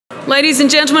Ladies and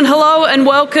gentlemen, hello and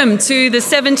welcome to the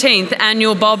 17th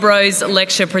Annual Bob Rose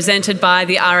Lecture presented by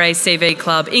the RACV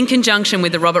Club in conjunction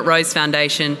with the Robert Rose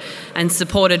Foundation and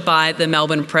supported by the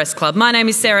Melbourne Press Club. My name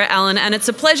is Sarah Allen and it's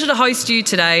a pleasure to host you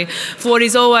today for what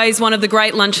is always one of the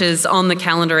great lunches on the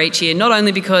calendar each year, not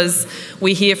only because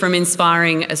we hear from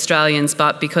inspiring Australians,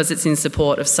 but because it's in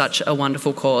support of such a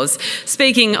wonderful cause.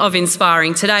 Speaking of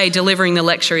inspiring, today delivering the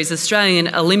lecture is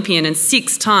Australian Olympian and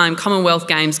six-time Commonwealth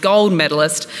Games gold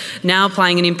medalist, now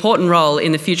playing an important role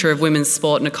in the future of women's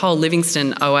sport, Nicole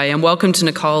Livingstone OAM. Welcome to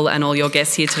Nicole and all your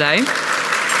guests here today.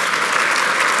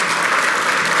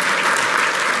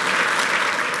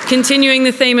 Continuing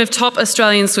the theme of top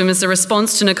Australian swimmers, the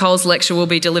response to Nicole's lecture will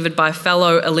be delivered by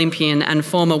fellow Olympian and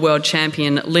former world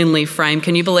champion Linley Frame.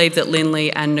 Can you believe that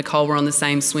Linley and Nicole were on the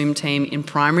same swim team in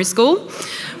primary school?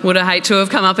 Would I hate to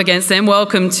have come up against them.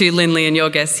 Welcome to Linley and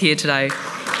your guests here today.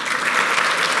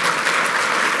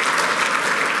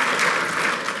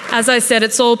 As I said,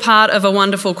 it's all part of a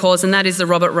wonderful cause, and that is the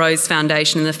Robert Rose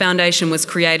Foundation. And the foundation was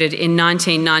created in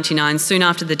 1999, soon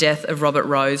after the death of Robert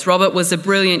Rose. Robert was a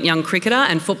brilliant young cricketer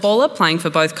and footballer, playing for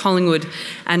both Collingwood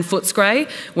and Footscray,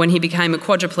 when he became a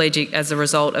quadriplegic as a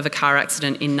result of a car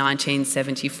accident in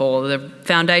 1974. The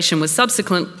foundation was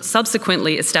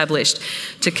subsequently established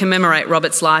to commemorate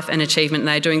Robert's life and achievement, and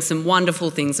they're doing some wonderful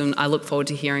things, and I look forward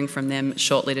to hearing from them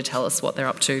shortly to tell us what they're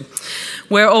up to.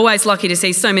 We're always lucky to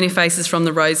see so many faces from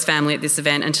the Rose family at this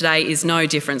event, and today is no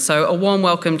different. So a warm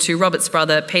welcome to Robert's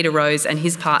brother Peter Rose and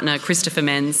his partner Christopher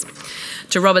Menz,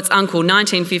 to Robert's uncle,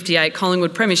 1958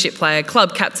 Collingwood Premiership player,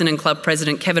 club captain and club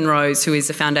president Kevin Rose, who is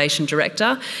the foundation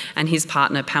director, and his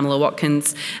partner Pamela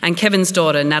Watkins, and Kevin's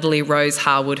daughter Natalie Rose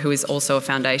Harwood, who is also a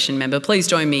foundation member. Please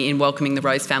join me in welcoming the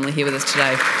Rose family here with us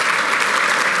today.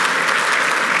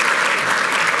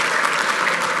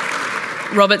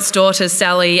 Robert's daughter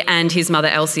Sally and his mother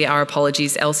Elsie, our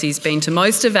apologies. Elsie's been to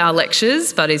most of our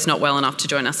lectures but is not well enough to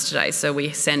join us today, so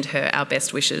we send her our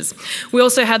best wishes. We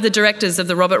also have the directors of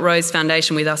the Robert Rose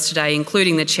Foundation with us today,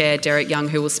 including the chair, Derek Young,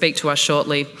 who will speak to us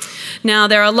shortly. Now,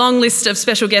 there are a long list of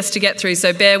special guests to get through,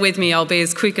 so bear with me, I'll be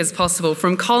as quick as possible.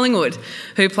 From Collingwood,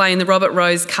 who play in the Robert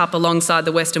Rose Cup alongside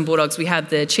the Western Bulldogs, we have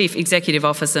the Chief Executive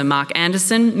Officer, Mark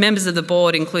Anderson, members of the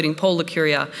board, including Paul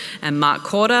LeCuria and Mark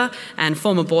Corder, and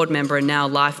former board member and now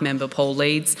life member Paul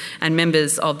Leeds, and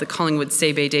members of the Collingwood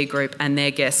CBD group and their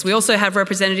guests. We also have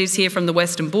representatives here from the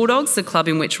Western Bulldogs, the club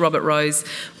in which Robert Rose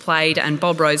played and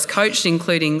Bob Rose coached,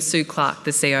 including Sue Clark,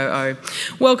 the COO.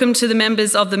 Welcome to the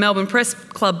members of the Melbourne Press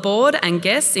Club board and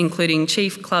guests, including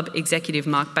Chief Club Executive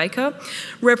Mark Baker,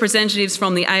 representatives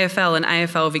from the AFL and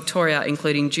AFL Victoria,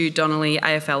 including Jude Donnelly,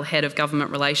 AFL Head of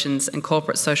Government Relations and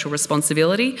Corporate Social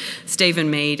Responsibility, Stephen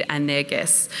Mead, and their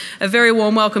guests. A very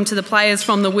warm welcome to the players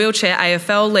from the Wheelchair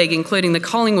AFL League, including the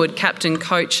Collingwood captain,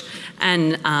 coach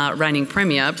and reigning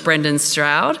premier, Brendan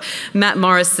Stroud, Matt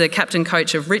Morris, the captain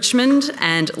coach of Richmond,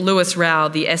 and Lewis Rao,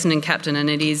 the Essendon captain. And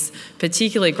it is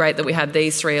particularly great that we have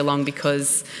these three along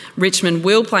because Richmond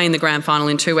will play in the grand final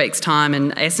in 2 weeks' time,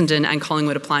 and Essendon and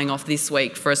Collingwood are playing off this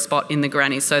week for a spot in the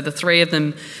granny. So the three of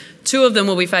them, two of them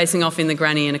will be facing off in the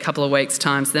granny in a couple of weeks'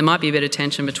 time, so there might be a bit of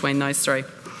tension between those three.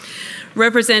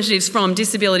 Representatives from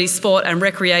Disability Sport and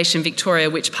Recreation Victoria,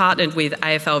 which partnered with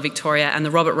AFL Victoria and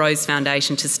the Robert Rose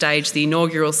Foundation to stage the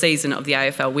inaugural season of the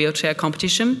AFL wheelchair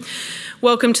competition.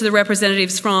 Welcome to the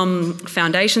representatives from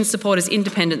Foundation Supporters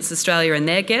Independence Australia and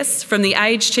their guests. From The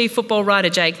Age, Chief Football writer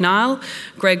Jake Nile,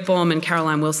 Greg Baum and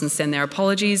Caroline Wilson send their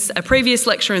apologies. A previous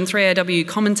lecturer and 3AW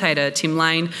commentator Tim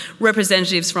Lane,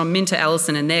 representatives from Minter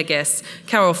Ellison and their guests,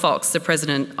 Carol Fox, the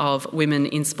President of Women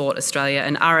in Sport Australia,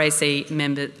 and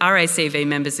RACV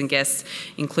members and guests,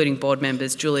 including board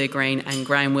members Julia Green and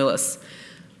Graham Willis.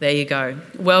 There you go.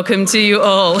 Welcome to you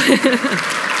all.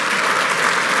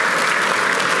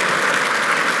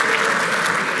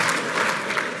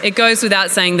 It goes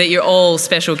without saying that you're all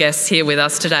special guests here with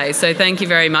us today, so thank you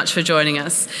very much for joining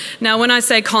us. Now, when I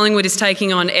say Collingwood is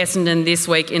taking on Essendon this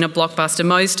week in a blockbuster,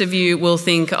 most of you will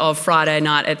think of Friday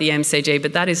night at the MCG,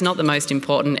 but that is not the most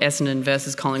important Essendon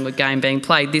versus Collingwood game being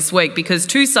played this week, because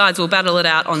two sides will battle it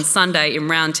out on Sunday in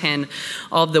round 10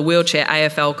 of the Wheelchair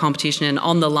AFL competition, and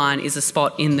on the line is a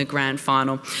spot in the grand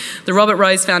final. The Robert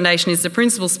Rose Foundation is the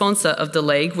principal sponsor of the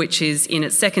league, which is in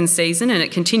its second season, and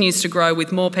it continues to grow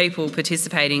with more people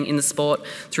participating in the sport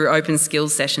through open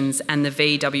skills sessions and the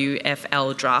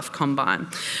VWFL Draft Combine.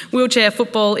 Wheelchair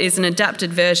football is an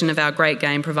adapted version of our great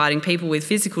game, providing people with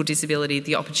physical disability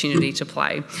the opportunity to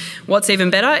play. What's even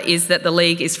better is that the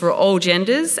league is for all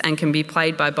genders and can be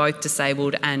played by both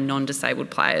disabled and non-disabled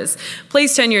players.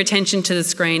 Please turn your attention to the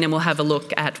screen and we'll have a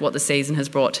look at what the season has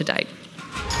brought to date.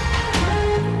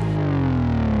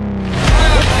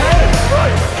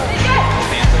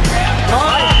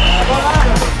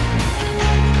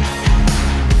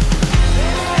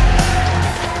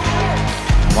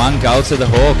 goal to the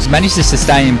Hawks. Managed to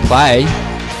sustain in play.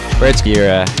 Brett's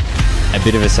here, a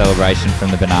bit of a celebration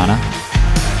from the banana.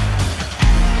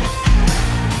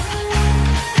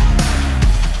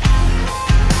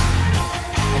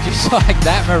 And just like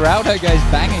that, Moraldo goes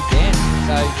bang again.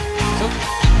 So,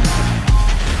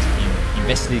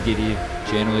 investigative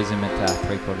journalism at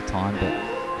three-quarter time, but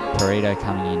Perito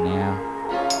coming in now.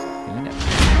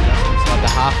 Inside the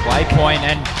halfway point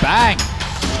and bang!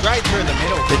 Straight through the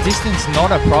middle. The distance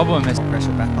not a problem.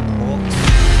 Pressure back on the Hawks.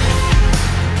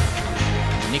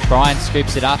 Nick Bryan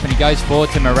scoops it up and he goes forward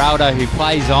to Moraldo, who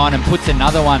plays on and puts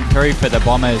another one through for the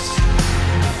Bombers.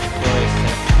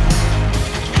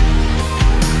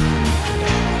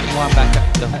 One back up.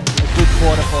 A good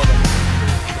quarter for them.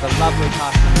 With a lovely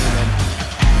pass from Newman.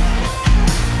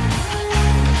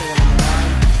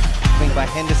 Think about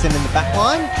Henderson in the back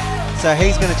line. So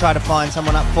he's going to try to find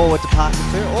someone up forward to pass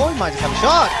it to, or he might just have a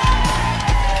shot.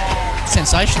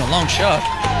 Sensational, long shot.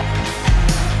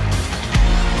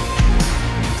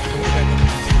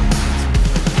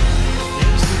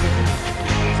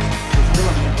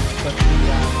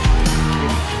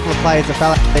 The players are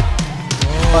fell they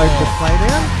both the play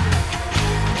down.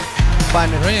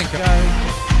 Brilliant go.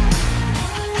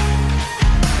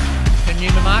 Can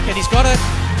Newman mark it? He's got it.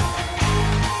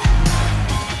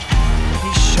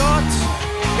 Shot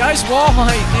goes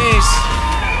wide.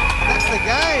 That's the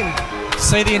game.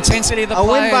 See the intensity of the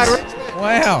players.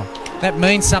 Wow, that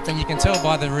means something. You can tell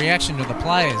by the reaction of the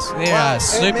players. They are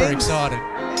super excited.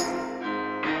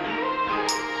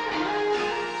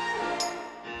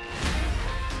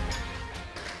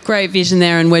 Great vision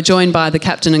there, and we're joined by the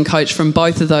captain and coach from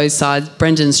both of those sides,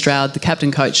 Brendan Stroud, the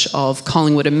captain coach of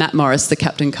Collingwood, and Matt Morris, the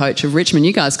captain coach of Richmond.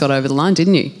 You guys got over the line,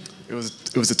 didn't you? It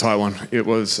was a tight one. It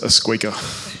was a squeaker.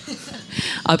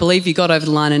 I believe you got over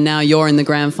the line and now you're in the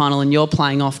grand final and you're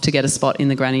playing off to get a spot in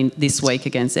the granny this week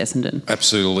against Essendon.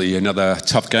 Absolutely. Another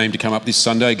tough game to come up this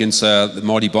Sunday against the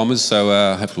mighty Bombers. So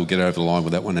hopefully we'll get over the line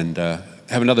with that one and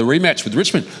have another rematch with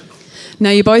Richmond. Now,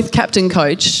 you're both captain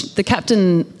coach. The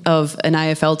captain of an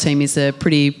AFL team is a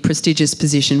pretty prestigious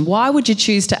position. Why would you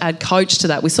choose to add coach to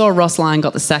that? We saw Ross Lyon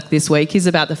got the sack this week. He's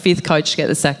about the 5th coach to get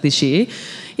the sack this year.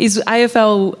 Is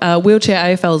AFL,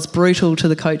 wheelchair AFL as brutal to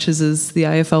the coaches as the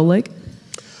AFL league?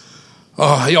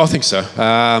 Oh, yeah, I think so.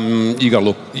 You got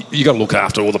to look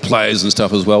after all the players and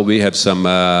stuff as well. We have some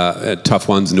tough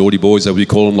ones, naughty boys, as we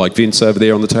call them, like Vince over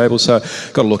there on the table. So,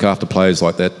 got to look after players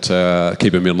like that,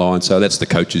 keep them in line. So that's the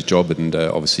coach's job, and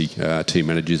obviously team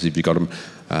managers if you got them.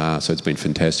 So it's been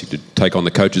fantastic to take on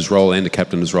the coach's role and the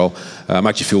captain's role.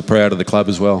 Makes you feel proud of the club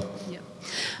as well.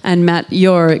 And Matt,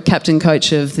 you're captain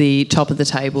coach of the top of the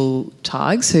table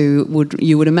Tigers, who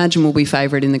you would imagine will be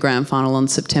favourite in the grand final on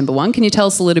September 1. Can you tell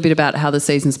us a little bit about how the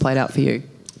season's played out for you?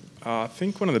 I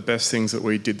think one of the best things that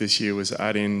we did this year was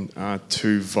add in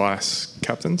 2 vice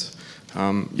captains.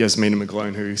 Yasmina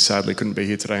McGlone, who sadly couldn't be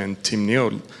here today, and Tim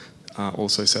Neal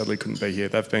also sadly couldn't be here.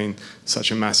 They've been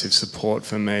such a massive support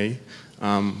for me.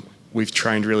 We've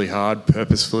trained really hard,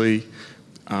 purposefully,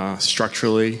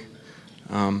 structurally.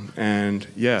 And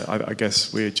yeah, I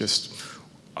guess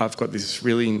I've got this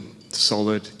really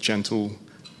solid, gentle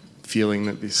feeling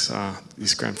that this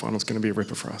grand final is going to be a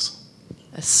ripper for us.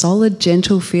 A solid,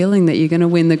 gentle feeling that you're going to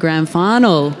win the grand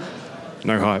final.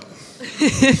 No hype.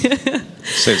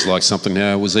 Sounds like something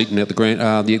was eaten at the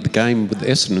game with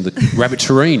Essendon, the rabbit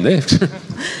terrine there.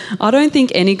 I don't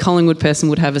think any Collingwood person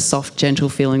would have a soft, gentle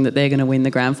feeling that they're going to win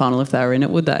the grand final if they were in it,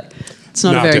 would they? It's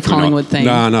not a very Collingwood thing.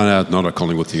 No, not a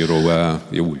Collingwood thing at all.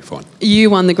 It will be fine. You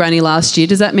won the granny last year.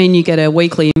 Does that mean you get a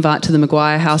weekly invite to the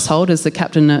Maguire household as the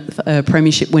captain of a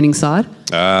premiership winning side?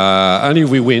 Only if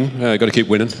we win. Got to keep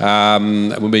winning.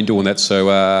 We've been doing that, so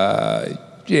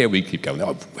yeah, we keep going.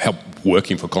 I help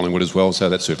working for Collingwood as well, so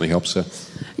that certainly helps.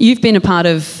 You've been a part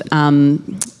of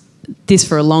this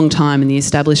for a long time in the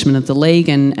establishment of the league,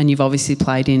 and you've obviously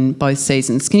played in both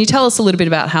seasons. Can you tell us a little bit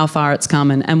about how far it's come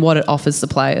and what it offers the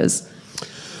players?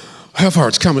 How far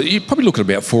it's come? You probably look at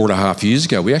about 4.5 years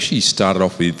ago. We actually started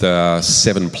off with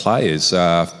 7 players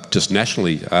just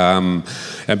nationally, and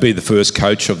be the first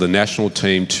coach of the national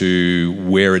team to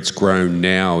where it's grown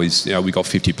now is, we got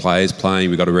 50 players playing.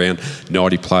 We've got around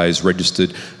 90 players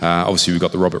registered. Obviously, we've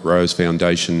got the Robert Rose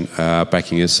Foundation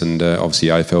backing us, and obviously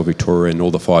AFL Victoria and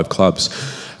all the 5 clubs.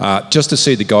 Just to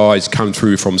see the guys come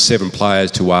through from 7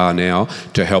 players to are now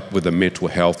to help with the mental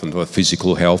health and the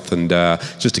physical health, and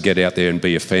just to get out there and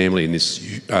be a family in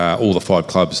this, all the 5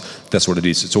 clubs, that's what it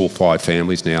is. It's all 5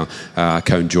 families now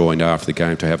co-joined after the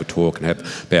game to have a talk and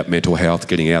have about mental health,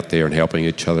 getting out there and helping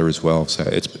each other as well. So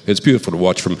it's beautiful to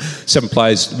watch from 7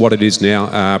 players, what it is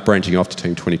now, branching off to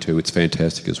Team 22. It's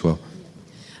fantastic as well.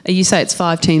 You say it's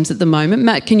 5 teams at the moment.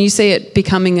 Matt, can you see it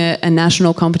becoming a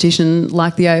national competition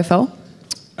like the AFL?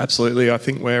 Absolutely. I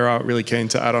think we're really keen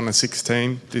to add on a 6th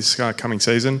team this coming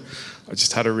season. I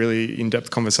just had a really in-depth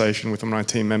conversation with my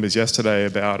team members yesterday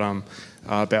about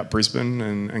Brisbane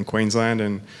and Queensland,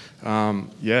 and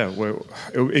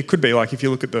it could be like, if you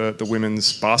look at the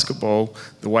women's basketball,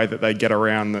 the way that they get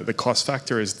around the cost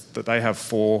factor is that they have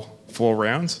four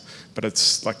rounds, but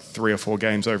it's like 3 or 4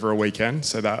 games over a weekend,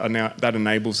 so that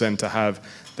enables them to have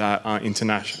that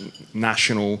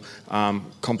national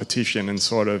competition and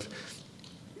sort of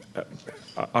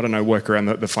work around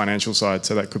the financial side.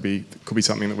 So that could be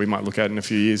something that we might look at in a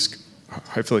few years,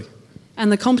 hopefully. And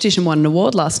the competition won an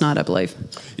award last night, I believe.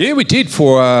 Yeah, we did,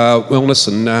 for wellness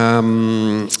and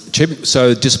achievement.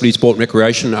 So Disability Sport and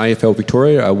Recreation, AFL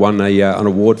Victoria, won an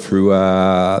award through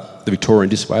the Victorian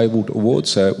Disabled Awards.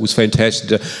 So it was fantastic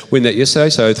to win that yesterday.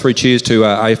 So 3 cheers to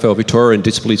AFL Victoria and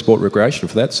Disability Sport and Recreation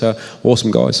for that. So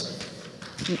awesome, guys.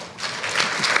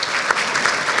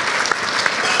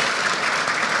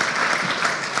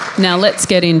 Now let's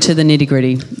get into the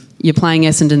nitty-gritty. You're playing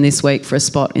Essendon this week for a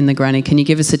spot in the granny. Can you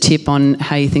give us a tip on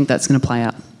how you think that's going to play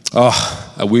out?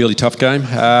 Oh, a really tough game.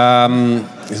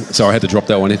 So I had to drop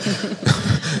that one in.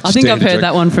 I think I've heard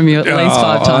that one from you at least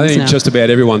 5 times now. I think just about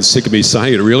everyone's sick of me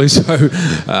saying it, really. So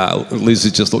Liz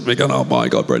has just looked at me going, oh my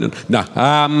God, Brendan. No,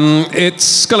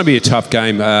 it's going to be a tough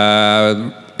game.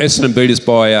 Essendon beat us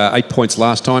by 8 points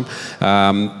last time.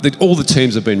 All the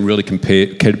teams have been really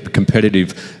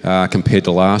competitive compared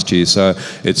to last year, so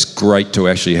it's great to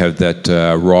actually have that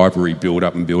rivalry build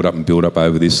up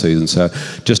over this season. So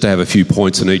just to have a few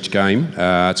points in each game,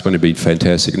 it's going to be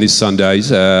fantastic. And this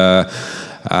Sunday's,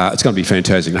 it's going to be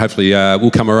fantastic. And hopefully we'll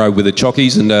come around with the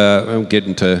chockies and we'll get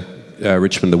into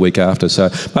Richmond the week after. So,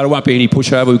 but it won't be any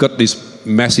pushover. We've got this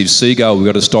massive seagull we've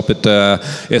got to stop at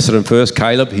Essendon first.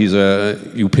 Caleb,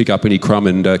 he'll pick up any crumb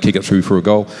and kick it through for a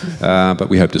goal. But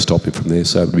we hope to stop him from there,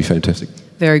 so it'll be fantastic.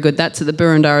 Very good. That's at the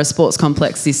Burundara Sports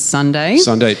Complex this Sunday.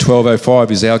 Sunday at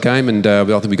 12:05 is our game, and I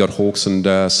think we got Hawks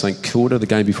and St Kilda the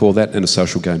game before that, and a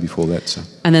social game before that. So.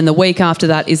 And then the week after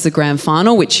that is the grand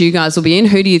final, which you guys will be in.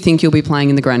 Who do you think you'll be playing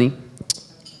in the granny?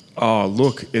 Oh,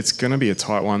 look, it's going to be a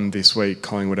tight one this week,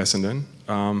 Collingwood Essendon.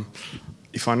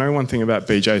 If I know one thing about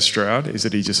BJ Stroud, is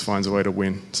that he just finds a way to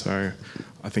win. So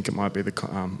I think it might be the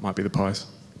Pies.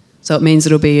 So it means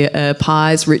it'll be a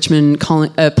Pies Richmond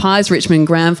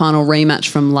grand final rematch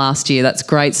from last year. That's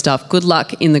great stuff. Good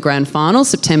luck in the grand final,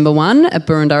 September 1 at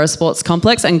Burundara Sports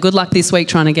Complex, and good luck this week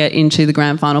trying to get into the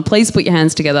grand final. Please put your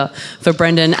hands together for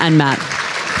Brendan and Matt.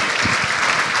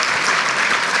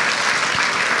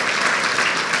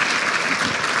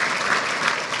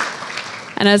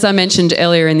 And as I mentioned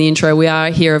earlier in the intro, we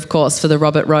are here, of course, for the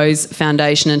Robert Rose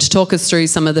Foundation, and to talk us through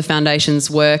some of the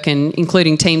foundation's work, and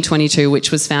including Team 22,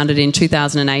 which was founded in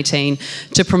 2018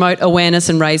 to promote awareness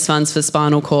and raise funds for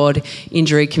spinal cord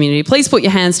injury community. Please put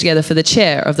your hands together for the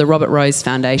chair of the Robert Rose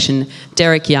Foundation,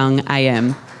 Derek Young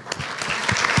AM.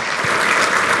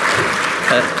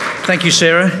 Thank you,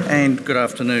 Sarah, and good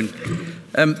afternoon.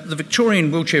 The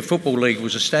Victorian Wheelchair Football League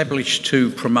was established to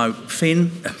promote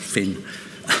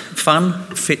fun,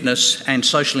 fitness and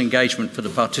social engagement for the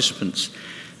participants.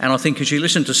 And I think as you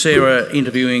listened to Sarah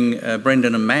interviewing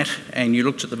Brendan and Matt, and you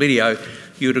looked at the video,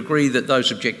 you would agree that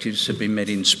those objectives have been met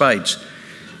in spades.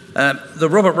 The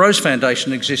Robert Rose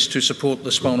Foundation exists to support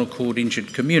the spinal cord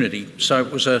injured community, so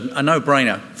it was a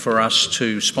no-brainer for us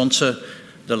to sponsor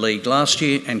the league last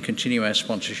year and continue our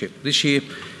sponsorship this year,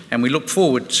 and we look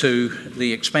forward to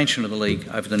the expansion of the league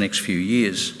over the next few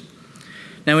years.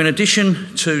 Now, in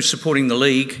addition to supporting the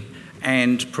league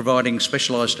and providing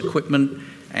specialised equipment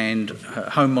and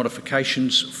home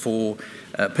modifications for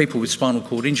people with spinal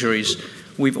cord injuries,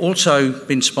 we've also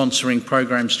been sponsoring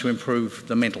programs to improve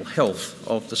the mental health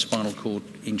of the spinal cord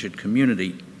injured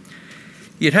community.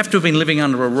 You'd have to have been living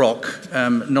under a rock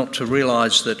not to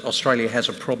realise that Australia has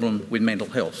a problem with mental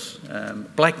health.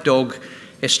 Black Dog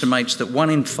estimates that 1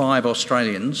 in 5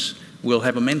 Australians will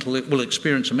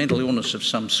experience a mental illness of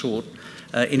some sort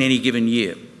in any given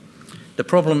year. The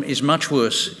problem is much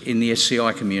worse in the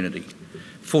SCI community.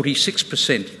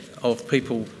 46% of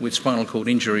people with spinal cord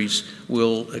injuries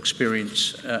will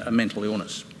experience a mental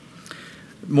illness.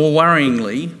 More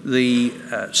worryingly, the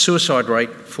suicide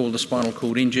rate for the spinal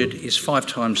cord injured is 5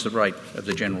 times the rate of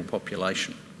the general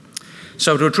population.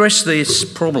 So to address this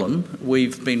problem,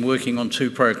 we've been working on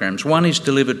 2 programs. One is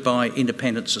delivered by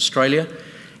Independence Australia,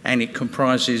 and it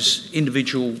comprises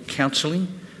individual counselling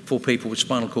for people with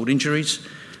spinal cord injuries,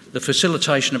 the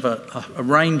facilitation of a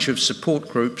range of support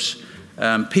groups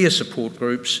peer support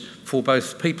groups for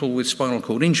both people with spinal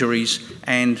cord injuries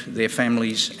and their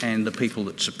families and the people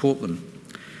that support them.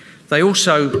 They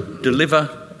also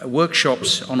deliver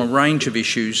workshops on a range of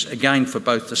issues, again for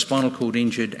both the spinal cord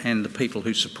injured and the people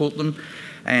who support them,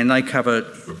 and they cover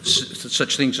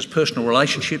such things as personal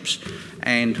relationships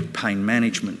and pain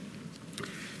management.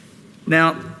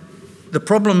 Now, the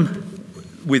problem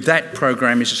with that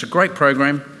program is it's a great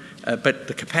program, but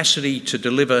the capacity to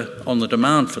deliver on the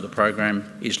demand for the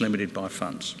program is limited by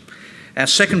funds. Our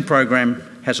second program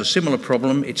has a similar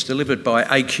problem. It's delivered by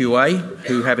AQA,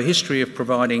 who have a history of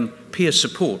providing peer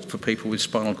support for people with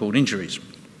spinal cord injuries.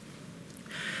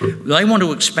 They want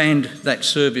to expand that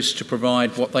service to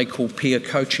provide what they call peer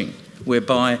coaching,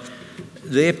 whereby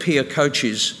their peer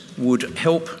coaches would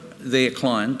help their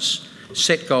clients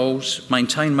set goals,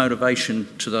 maintain motivation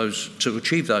to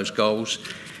achieve those goals,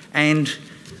 and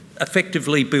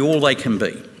effectively be all they can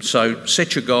be. So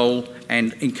set your goal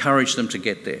and encourage them to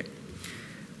get there.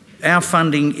 Our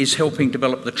funding is helping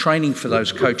develop the training for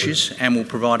those coaches and will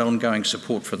provide ongoing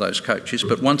support for those coaches,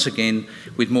 but once again,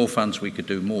 with more funds we could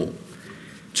do more.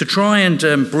 To try and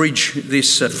bridge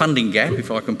this funding gap,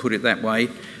 if I can put it that way,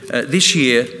 this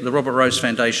year the Robert Rose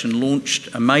Foundation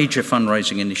launched a major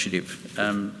fundraising initiative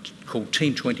called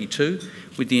Team 22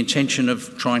 with the intention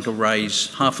of trying to raise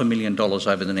 $500,000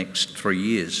 over the next 3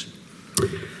 years.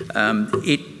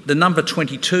 The number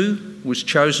 22 was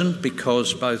chosen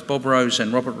because both Bob Rose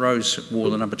and Robert Rose wore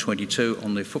the number 22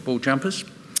 on their football jumpers,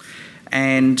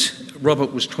 and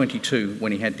Robert was 22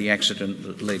 when he had the accident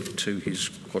that led to his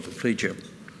quadriplegia.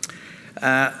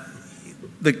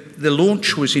 The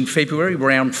launch was in February,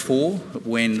 round 4,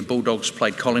 when the Bulldogs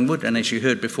played Collingwood, and as you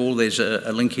heard before, there's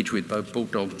a linkage with both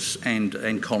Bulldogs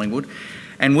and Collingwood.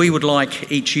 And we would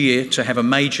like each year to have a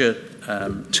major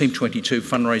Team 22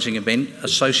 fundraising event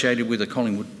associated with a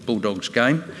Collingwood Bulldogs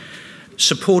game,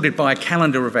 supported by a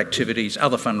calendar of activities,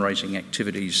 other fundraising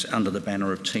activities under the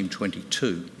banner of Team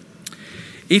 22.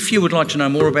 If you would like to know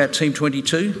more about Team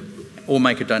 22 or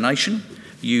make a donation,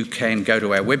 you can go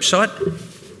to our website,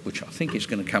 which I think is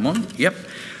going to come on, yep.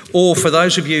 Or for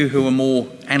those of you who are more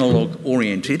analogue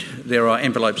oriented, there are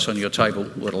envelopes on your table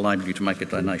that will enable you to make a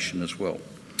donation as well.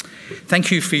 Thank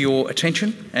you for your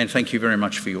attention, and thank you very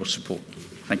much for your support.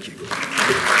 Thank you.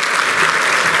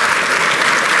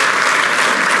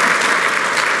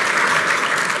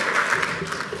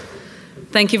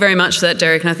 Thank you very much for that,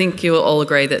 Derek, and I think you will all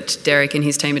agree that Derek and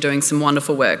his team are doing some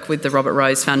wonderful work with the Robert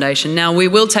Rose Foundation. Now, we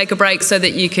will take a break so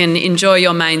that you can enjoy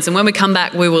your mains, and when we come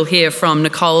back, we will hear from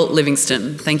Nicole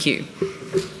Livingstone. Thank you.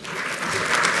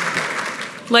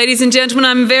 Ladies and gentlemen,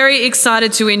 I'm very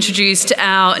excited to introduce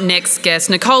our next guest.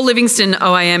 Nicole Livingstone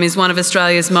OAM is one of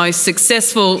Australia's most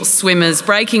successful swimmers,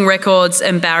 breaking records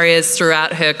and barriers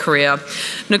throughout her career.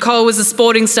 Nicole was a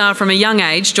sporting star from a young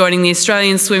age, joining the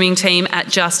Australian swimming team at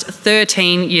just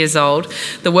 13 years old.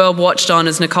 The world watched on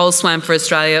as Nicole swam for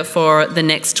Australia for the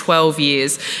next 12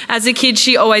 years. As a kid,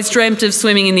 she always dreamt of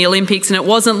swimming in the Olympics, and it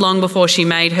wasn't long before she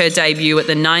made her debut at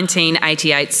the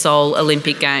 1988 Seoul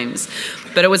Olympic Games.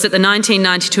 But it was at the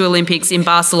 1992 Olympics in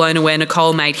Barcelona where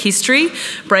Nicole made history,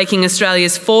 breaking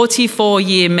Australia's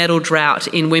 44-year medal drought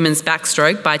in women's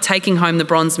backstroke by taking home the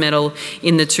bronze medal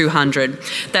in the 200.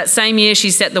 That same year,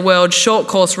 she set the world short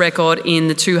course record in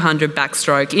the 200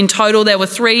 backstroke. In total, there were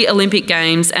 3 Olympic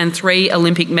Games and 3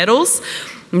 Olympic medals.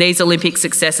 These Olympic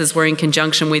successes were in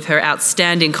conjunction with her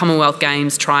outstanding Commonwealth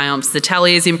Games triumphs. The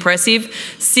tally is impressive: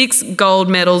 6 gold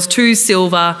medals, 2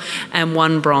 silver and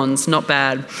 1 bronze. Not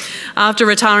bad. After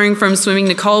retiring from swimming,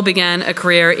 Nicole began a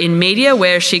career in media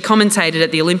where she commentated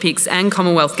at the Olympics and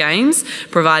Commonwealth Games,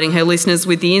 providing her listeners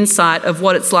with the insight of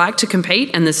what it's like to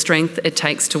compete and the strength it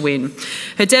takes to win.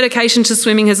 Her dedication to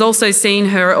swimming has also seen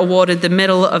her awarded the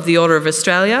Medal of the Order of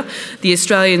Australia, the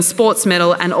Australian Sports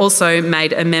Medal, and also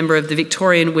made a member of the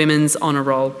Victorian Women's Honour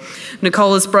Roll.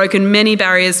 Nicole has broken many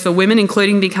barriers for women,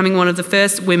 including becoming one of the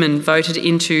first women voted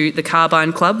into the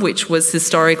Carbine Club, which was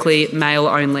historically male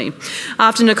only.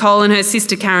 After Nicole and her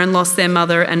sister Karen lost their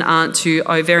mother and aunt to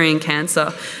ovarian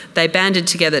cancer, they banded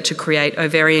together to create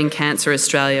Ovarian Cancer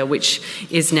Australia, which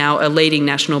is now a leading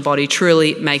national body,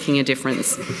 truly making a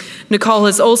difference. Nicole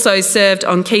has also served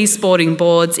on key sporting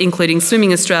boards, including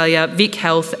Swimming Australia, Vic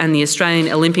Health and the Australian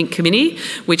Olympic Committee,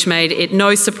 which made it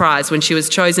no surprise when she was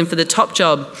chosen for the top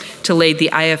job to lead the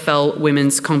AFL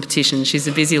women's competition. She's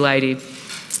a busy lady.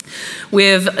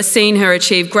 We've seen her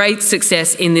achieve great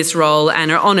success in this role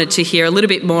and are honoured to hear a little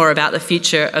bit more about the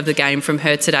future of the game from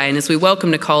her today. And as we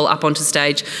welcome Nicole up onto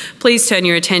stage, please turn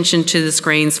your attention to the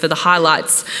screens for the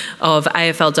highlights of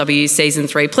AFLW Season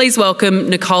 3. Please welcome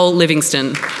Nicole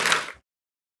Livingstone.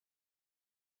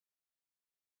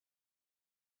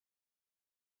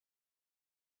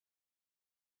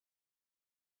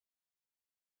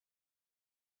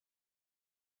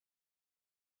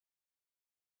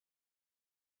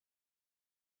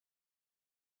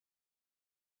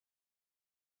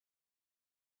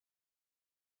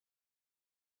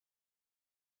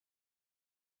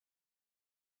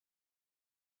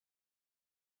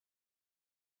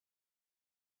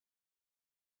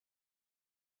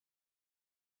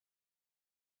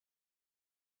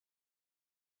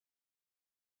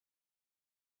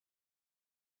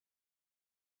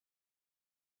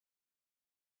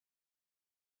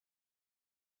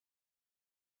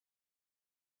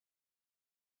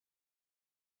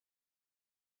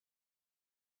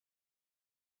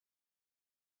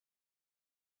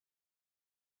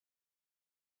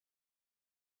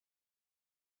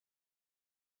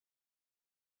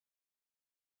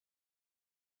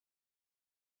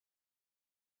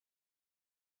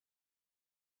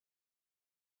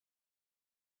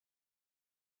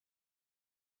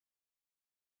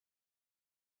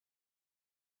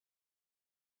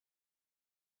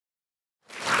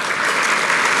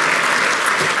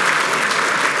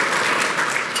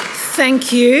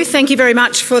 Thank you. Thank you very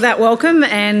much for that welcome.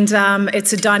 And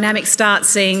it's a dynamic start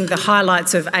seeing the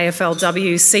highlights of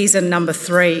AFLW season number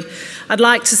 3. I'd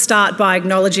like to start by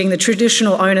acknowledging the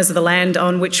traditional owners of the land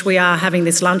on which we are having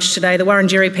this lunch today, the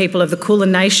Wurundjeri people of the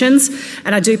Kulin Nations,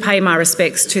 and I do pay my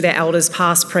respects to their elders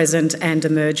past, present and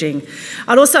emerging.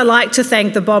 I'd also like to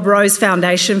thank the Bob Rose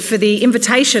Foundation for the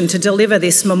invitation to deliver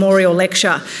this memorial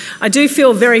lecture. I do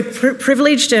feel very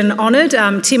privileged and honoured.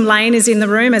 Tim Lane is in the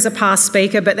room as a past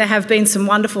speaker, but there have been some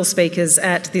wonderful speakers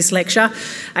at this lecture.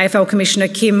 AFL Commissioner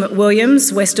Kim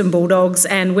Williams, Western Bulldogs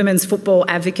and women's football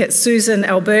advocate Susan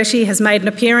Alberti has made an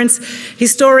appearance,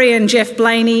 historian Jeff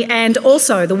Blaney and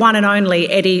also the one and only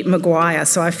Eddie Maguire.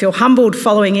 So I feel humbled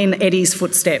following in Eddie's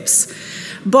footsteps.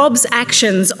 Bob's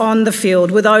actions on the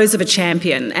field were those of a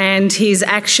champion, and his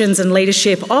actions and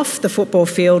leadership off the football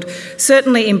field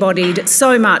certainly embodied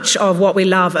so much of what we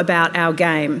love about our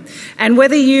game. And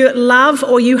whether you love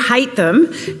or you hate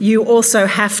them, you also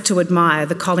have to admire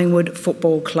the Collingwood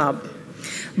Football Club.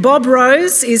 Bob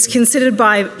Rose is considered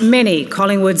by many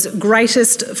Collingwood's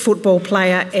greatest football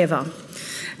player ever.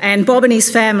 And Bob and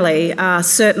his family are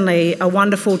certainly a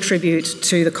wonderful tribute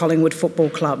to the Collingwood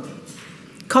Football Club.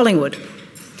 Collingwood.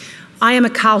 I am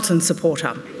a Carlton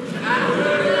supporter.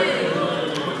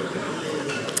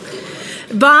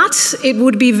 But it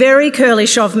would be very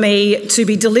curlish of me to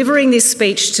be delivering this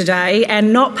speech today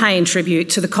and not paying tribute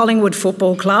to the Collingwood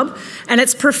Football Club and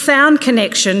its profound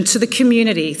connection to the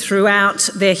community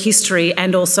throughout their history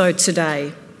and also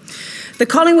today. The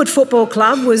Collingwood Football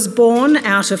Club was born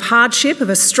out of hardship of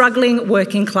a struggling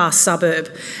working class suburb,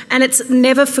 and it's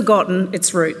never forgotten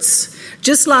its roots.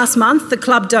 Just last month, the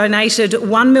club donated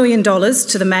 $1 million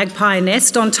to the Magpie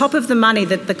Nest on top of the money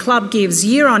that the club gives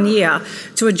year on year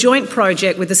to a joint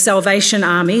project with the Salvation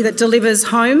Army that delivers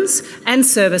homes and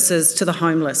services to the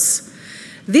homeless.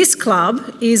 This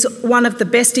club is one of the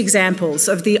best examples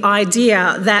of the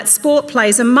idea that sport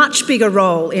plays a much bigger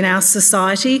role in our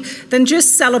society than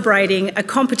just celebrating a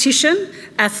competition,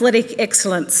 athletic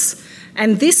excellence.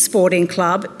 And this sporting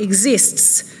club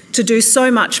exists to do so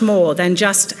much more than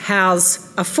just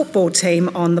house a football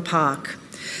team on the park.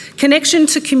 Connection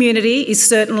to community is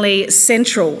certainly a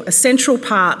central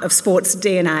part of sport's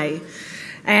DNA.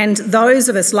 And those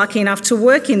of us lucky enough to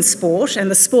work in sport and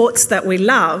the sports that we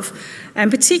love, and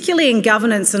particularly in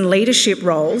governance and leadership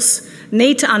roles,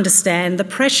 need to understand the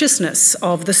preciousness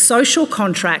of the social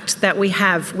contract that we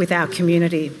have with our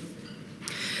community.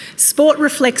 Sport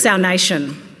reflects our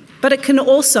nation, but it can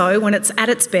also, when it's at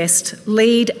its best,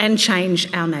 lead and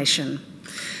change our nation.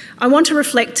 I want to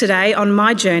reflect today on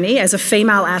my journey as a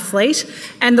female athlete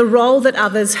and the role that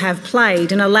others have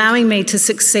played in allowing me to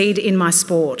succeed in my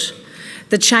sport.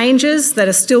 The changes that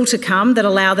are still to come that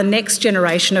allow the next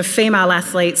generation of female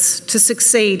athletes to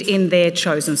succeed in their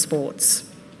chosen sports.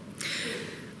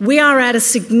 We are at a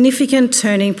significant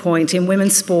turning point in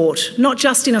women's sport, not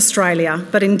just in Australia,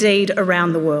 but indeed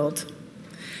around the world.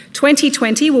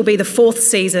 2020 will be the 4th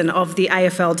season of the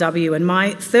AFLW and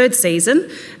my 3rd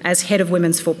season as head of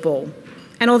women's football.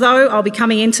 And although I'll be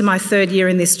coming into my 3rd year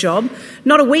in this job,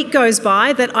 not a week goes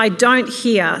by that I don't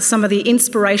hear some of the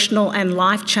inspirational and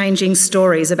life-changing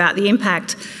stories about the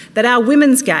impact that our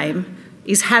women's game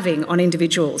is having on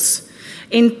individuals.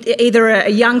 In either a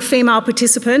young female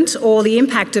participant or the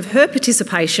impact of her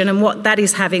participation and what that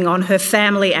is having on her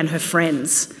family and her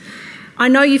friends. I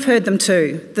know you've heard them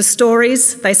too. The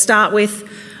stories, they start with,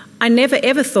 I never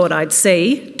ever thought I'd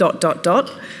see, ...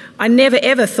 I never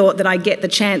ever thought that I'd get the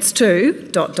chance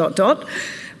to, ...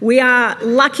 We are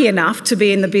lucky enough to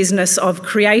be in the business of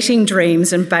creating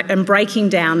dreams and breaking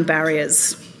down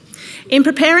barriers. In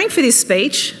preparing for this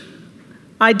speech,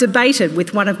 I debated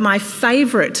with one of my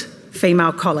favourite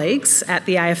female colleagues at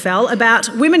the AFL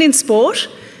about women in sport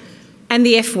and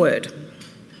the F word.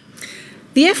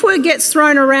 The F word gets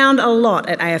thrown around a lot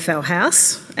at AFL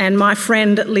House, and my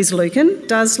friend Liz Lucan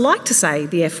does like to say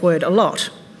the F word a lot.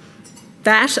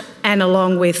 That, and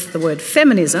along with the word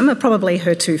feminism, are probably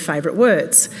her 2 favourite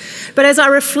words. But as I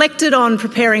reflected on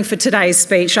preparing for today's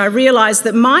speech, I realised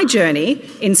that my journey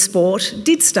in sport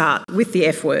did start with the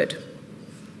F word.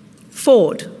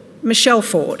 Ford, Michelle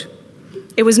Ford.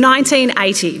 It was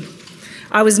 1980.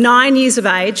 I was 9 years of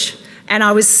age and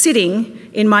I was sitting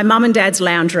in my mum and dad's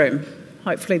lounge room.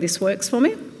 Hopefully this works for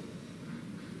me.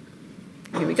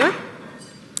 Here we go.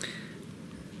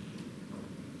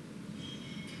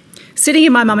 Sitting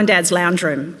in my mum and dad's lounge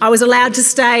room. I was allowed to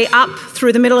stay up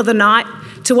through the middle of the night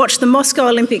to watch the Moscow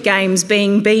Olympic Games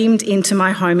being beamed into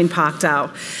my home in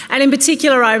Parkdale. And in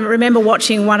particular, I remember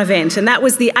watching one event, and that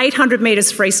was the 800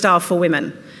 metres freestyle for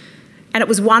women. And it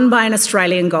was won by an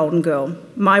Australian golden girl.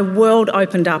 My world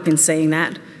opened up in seeing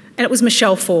that. and it was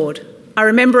Michelle Ford. I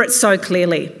remember it so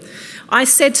clearly. I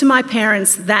said to my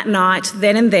parents that night,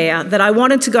 then and there, that I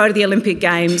wanted to go to the Olympic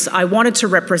Games. I wanted to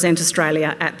represent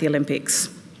Australia at the Olympics.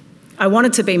 I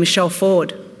wanted to be Michelle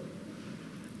Ford.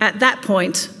 At that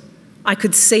point, I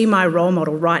could see my role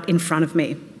model right in front of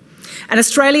me. An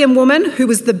Australian woman who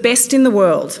was the best in the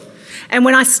world. And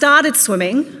when I started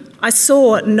swimming, I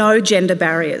saw no gender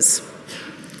barriers.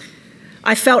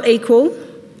 I felt equal,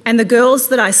 and the girls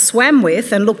that I swam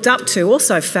with and looked up to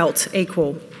also felt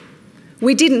equal.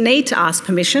 We didn't need to ask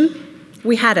permission,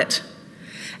 we had it.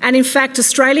 And in fact,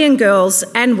 Australian girls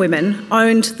and women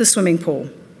owned the swimming pool.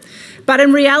 But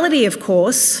in reality, of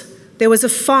course, there was a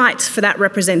fight for that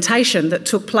representation that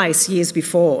took place years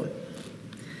before.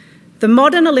 The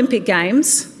modern Olympic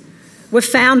Games were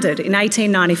founded in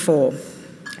 1894,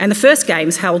 and the first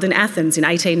Games held in Athens in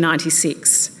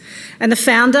 1896. And the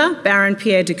founder, Baron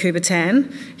Pierre de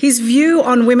Coubertin, his view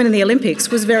on women in the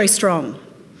Olympics was very strong.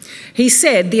 He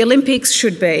said the Olympics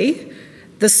should be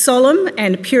the solemn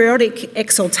and periodic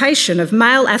exaltation of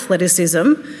male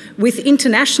athleticism with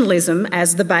internationalism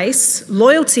as the base,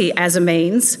 loyalty as a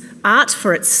means, art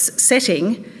for its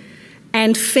setting,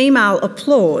 and female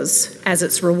applause as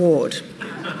its reward.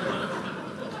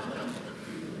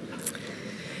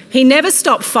 He never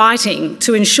stopped fighting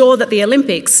to ensure that the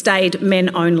Olympics stayed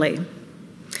men only.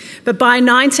 But by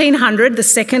 1900, the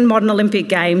second modern Olympic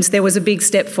Games, there was a big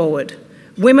step forward.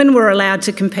 Women were allowed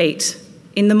to compete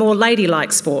in the more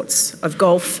ladylike sports of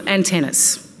golf and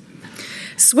tennis.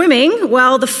 Swimming,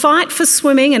 well, the fight for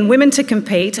swimming and women to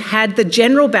compete had the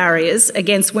general barriers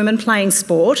against women playing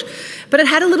sport, but it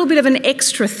had a little bit of an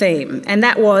extra theme, and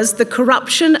that was the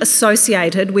corruption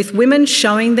associated with women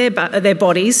showing their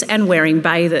bodies and wearing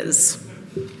bathers.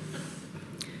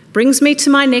 Brings me to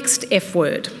my next F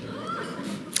word.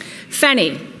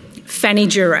 Fanny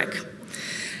Durack.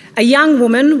 A young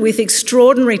woman with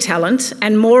extraordinary talent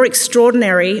and more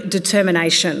extraordinary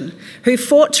determination who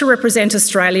fought to represent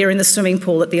Australia in the swimming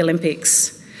pool at the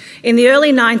Olympics. In the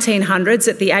early 1900s,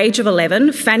 at the age of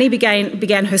 11, Fanny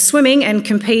began her swimming and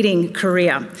competing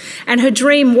career, and her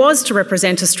dream was to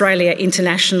represent Australia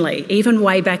internationally, even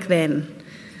way back then.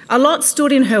 A lot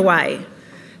stood in her way.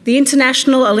 The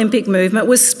international Olympic movement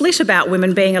was split about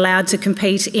women being allowed to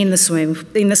compete in the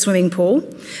swimming pool,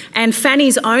 and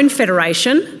Fanny's own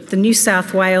federation, the New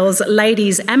South Wales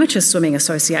Ladies Amateur Swimming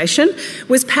Association,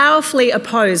 was powerfully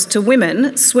opposed to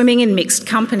women swimming in mixed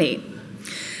company.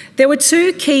 There were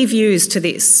two key views to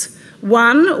this.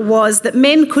 One was that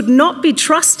men could not be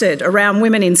trusted around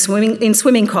women in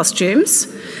swimming costumes.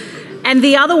 And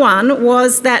the other one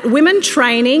was that women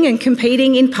training and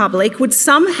competing in public would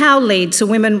somehow lead to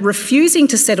women refusing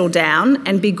to settle down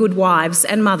and be good wives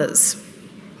and mothers.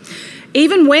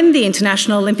 Even when the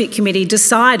International Olympic Committee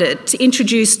decided to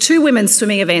introduce two women's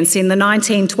swimming events in the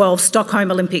 1912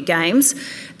 Stockholm Olympic Games,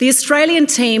 the Australian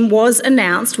team was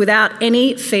announced without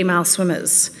any female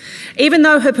swimmers. Even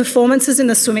though her performances in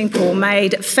the swimming pool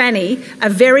made Fanny a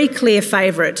very clear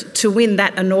favourite to win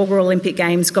that inaugural Olympic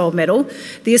Games gold medal,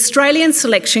 the Australian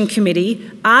Selection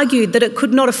Committee argued that it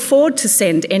could not afford to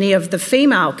send any of the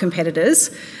female competitors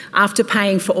after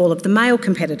paying for all of the male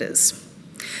competitors.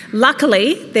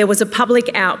 Luckily, there was a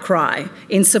public outcry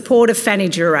in support of Fanny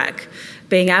Durack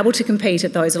being able to compete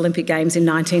at those Olympic Games in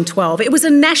 1912. It was a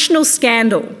national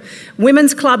scandal.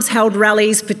 Women's clubs held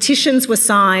rallies, petitions were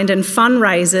signed and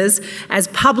fundraisers as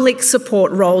public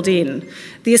support rolled in.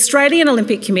 The Australian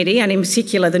Olympic Committee, and in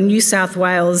particular the New South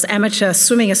Wales Amateur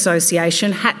Swimming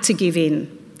Association, had to give in.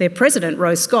 Their president,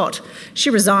 Rose Scott, she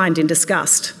resigned in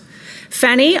disgust.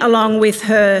 Fanny, along with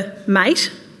her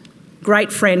mate,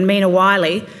 great friend Mina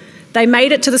Wiley, they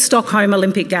made it to the Stockholm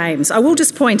Olympic Games. I will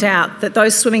just point out that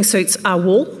those swimming suits are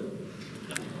wool,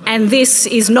 and this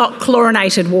is not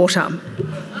chlorinated water.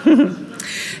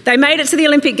 They made it to the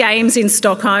Olympic Games in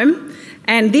Stockholm,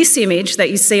 and this image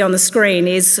that you see on the screen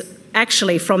is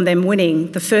actually from them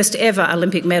winning the first ever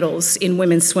Olympic medals in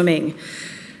women's swimming.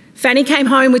 Fanny came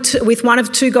home with one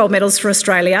of 2 gold medals for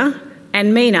Australia,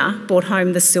 and Mina brought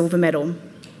home the silver medal.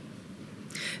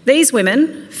 These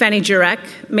women, Fanny Durack,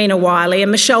 Mina Wiley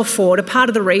and Michelle Ford, are part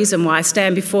of the reason why I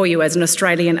stand before you as an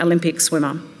Australian Olympic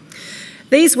swimmer.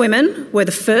 These women were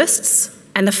the firsts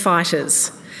and the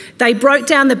fighters. They broke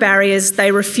down the barriers,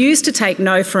 they refused to take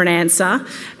no for an answer,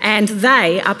 and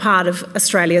they are part of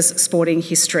Australia's sporting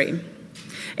history.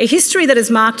 A history that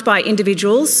is marked by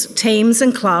individuals, teams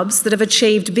and clubs that have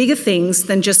achieved bigger things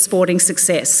than just sporting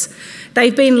success.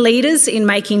 They've been leaders in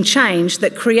making change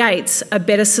that creates a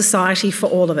better society for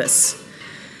all of us.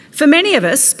 For many of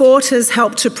us, sport has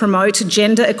helped to promote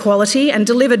gender equality and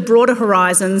delivered broader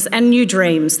horizons and new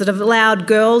dreams that have allowed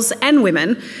girls and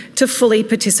women to fully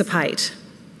participate.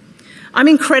 I'm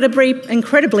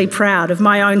incredibly proud of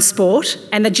my own sport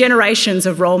and the generations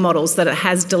of role models that it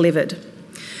has delivered.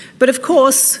 But of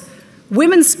course,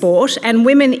 women's sport and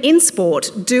women in sport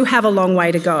do have a long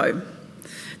way to go.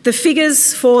 The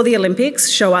figures for the Olympics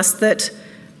show us that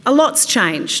a lot's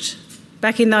changed.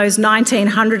 Back in those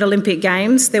 1900 Olympic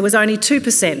Games, there was only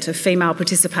 2% of female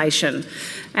participation.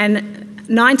 And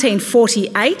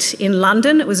 1948 in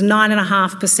London, it was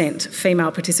 9.5%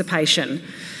 female participation.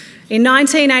 In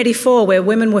 1984, where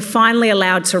women were finally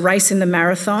allowed to race in the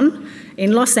marathon,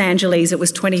 in Los Angeles it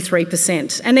was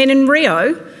 23%. And then in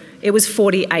Rio, it was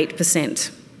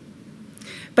 48%.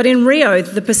 But in Rio,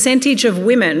 the percentage of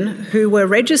women who were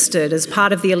registered as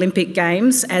part of the Olympic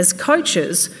Games as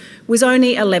coaches was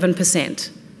only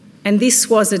 11%. And this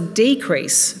was a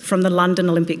decrease from the London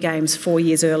Olympic Games 4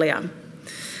 years earlier.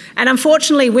 And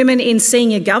unfortunately, women in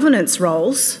senior governance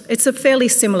roles, it's a fairly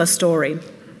similar story.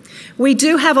 We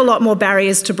do have a lot more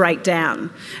barriers to break down,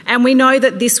 and we know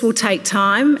that this will take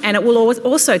time, and it will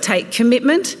also take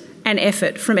commitment and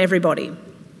effort from everybody.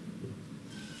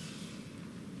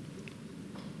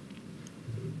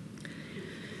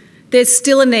 There's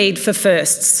still a need for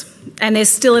firsts, and there's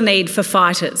still a need for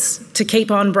fighters to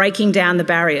keep on breaking down the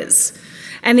barriers.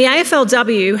 And the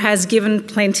AFLW has given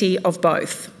plenty of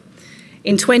both.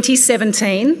 In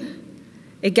 2017,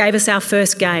 it gave us our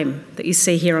first game that you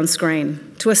see here on screen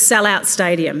to a sellout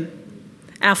stadium.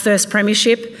 Our first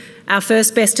premiership, our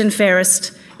first best and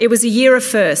fairest. It was a year of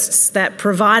firsts that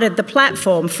provided the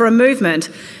platform for a movement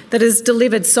that has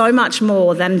delivered so much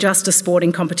more than just a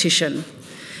sporting competition.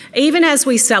 Even as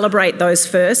we celebrate those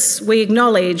firsts, we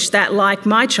acknowledge that, like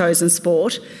my chosen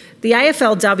sport, the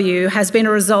AFLW has been a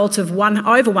result of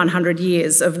over 100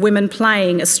 years of women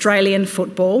playing Australian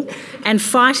football and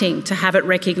fighting to have it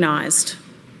recognised.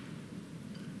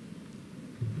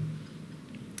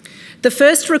 The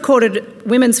first recorded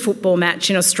women's football match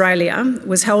in Australia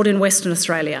was held in Western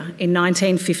Australia in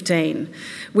 1915,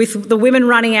 with the women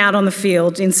running out on the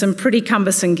field in some pretty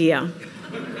cumbersome gear.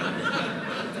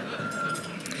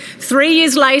 3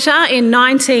 years later, in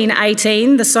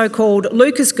 1918, the so-called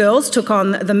Lucas girls took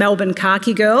on the Melbourne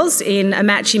Khaki girls in a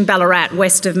match in Ballarat,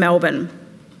 west of Melbourne.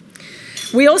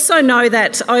 We also know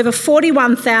that over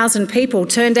 41,000 people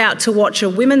turned out to watch a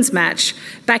women's match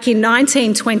back in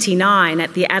 1929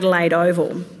 at the Adelaide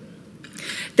Oval.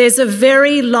 There's a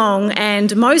very long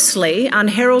and mostly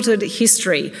unheralded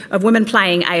history of women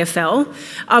playing AFL,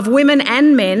 of women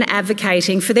and men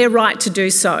advocating for their right to do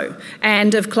so,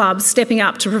 and of clubs stepping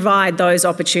up to provide those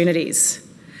opportunities.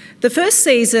 The first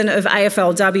season of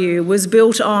AFLW was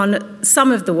built on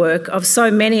some of the work of so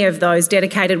many of those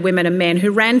dedicated women and men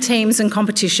who ran teams and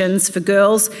competitions for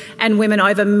girls and women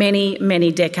over many,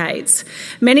 many decades.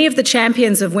 Many of the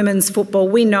champions of women's football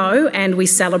we know and we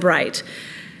celebrate.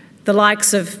 The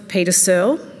likes of Peter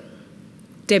Searle,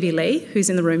 Debbie Lee,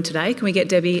 who's in the room today. Can we get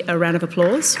Debbie a round of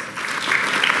applause?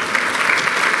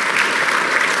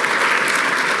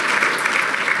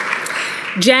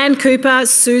 Jan Cooper,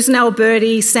 Susan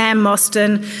Alberti, Sam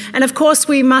Mostyn, and of course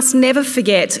we must never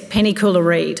forget Penny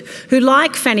Cooler-Reid, who,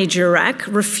 like Fanny Durack,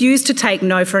 refused to take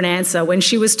no for an answer when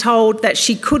she was told that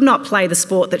she could not play the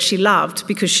sport that she loved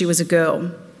because she was a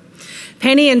girl.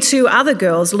 Penny and two other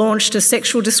girls launched a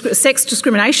sex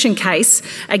discrimination case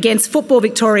against Football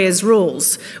Victoria's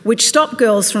rules, which stopped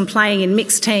girls from playing in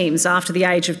mixed teams after the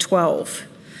age of 12.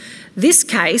 This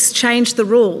case changed the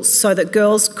rules so that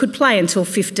girls could play until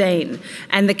 15,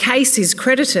 and the case is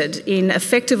credited in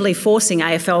effectively forcing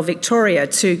AFL Victoria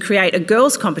to create a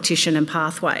girls' competition and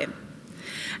pathway.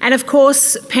 And of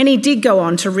course, Penny did go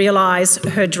on to realise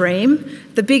her dream,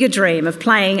 the bigger dream of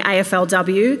playing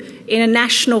AFLW in a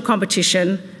national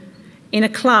competition in a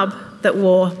club that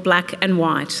wore black and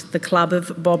white, the club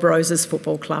of Bob Rose's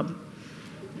Football Club.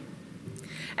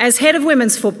 As head of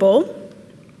women's football,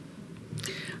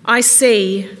 I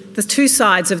see the two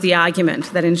sides of the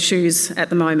argument that ensues at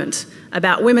the moment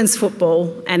about women's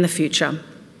football and the future.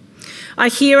 I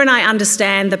hear and I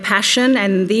understand the passion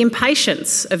and the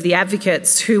impatience of the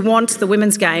advocates who want the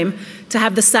women's game to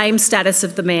have the same status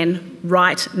of the men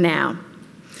right now.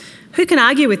 Who can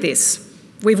argue with this?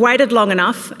 We've waited long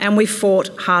enough and we've fought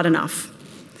hard enough.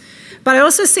 But I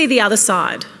also see the other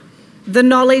side, the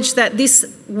knowledge that this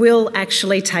will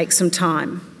actually take some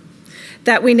time,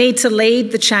 that we need to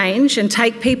lead the change and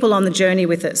take people on the journey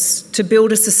with us to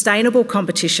build a sustainable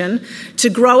competition, to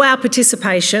grow our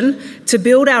participation, to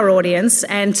build our audience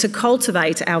and to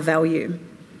cultivate our value.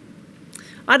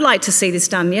 I'd like to see this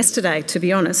done yesterday, to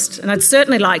be honest, and I'd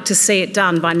certainly like to see it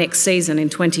done by next season in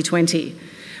 2020.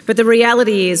 But the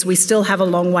reality is we still have a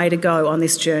long way to go on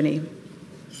this journey.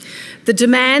 The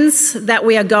demands that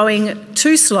we are going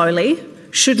too slowly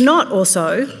should not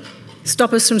also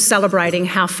stop us from celebrating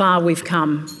how far we've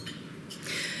come.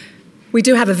 We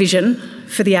do have a vision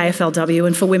for the AFLW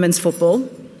and for women's football.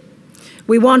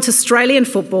 We want Australian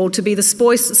football to be the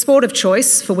sport of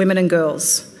choice for women and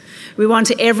girls. We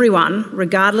want everyone,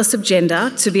 regardless of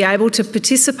gender, to be able to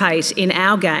participate in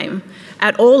our game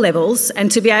at all levels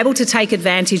and to be able to take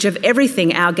advantage of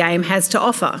everything our game has to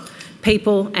offer,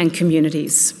 people and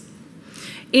communities.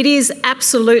 It is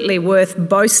absolutely worth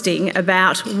boasting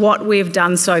about what we've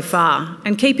done so far,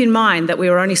 and keep in mind that we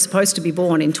were only supposed to be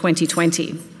born in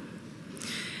 2020.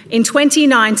 In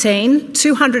 2019,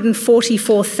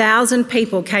 244,000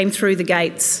 people came through the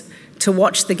gates to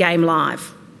watch the game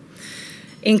live,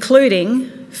 including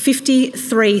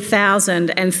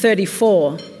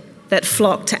 53,034 that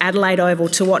flocked to Adelaide Oval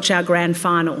to watch our grand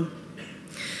final.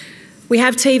 We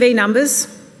have TV numbers,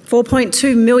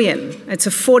 4.2 million. It's a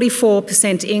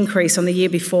 44% increase on the year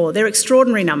before. They're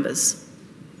extraordinary numbers.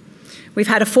 We've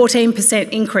had a 14%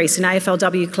 increase in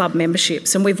AFLW club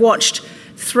memberships, and we've watched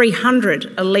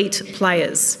 300 elite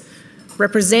players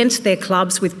represent their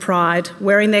clubs with pride,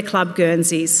 wearing their club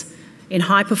guernseys in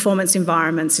high-performance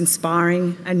environments,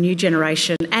 inspiring a new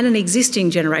generation and an existing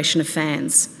generation of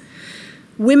fans.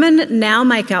 Women now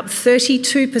make up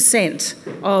 32%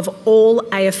 of all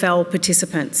AFL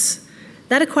participants.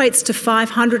 That equates to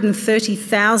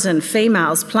 530,000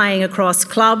 females playing across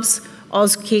clubs,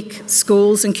 Auskick,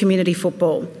 schools and community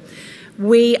football.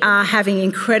 We are having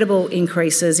incredible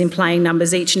increases in playing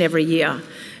numbers each and every year.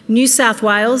 New South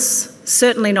Wales,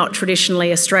 certainly not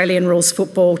traditionally Australian rules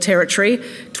football territory,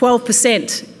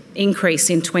 12% increase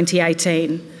in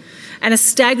 2018, and a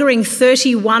staggering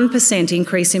 31%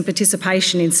 increase in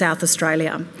participation in South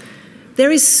Australia.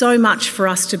 There is so much for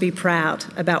us to be proud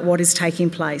about what is taking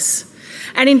place.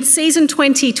 And in season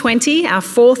 2020, our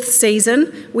fourth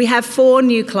season, we have 4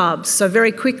 new clubs. So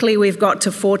very quickly we've got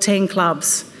to 14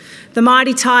 clubs. The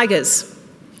Mighty Tigers,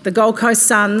 the Gold Coast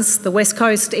Suns, the West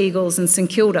Coast Eagles and St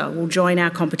Kilda will join our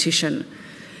competition.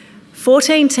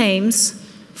 14 teams,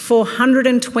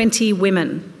 420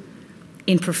 women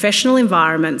in professional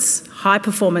environments,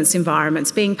 high-performance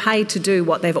environments, being paid to do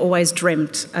what they've always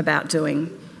dreamt about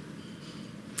doing.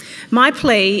 My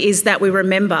plea is that we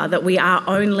remember that we are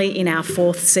only in our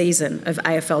 4th season of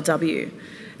AFLW.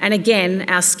 And again,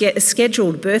 our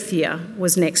scheduled birth year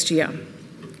was next year.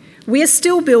 We are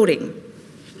still building,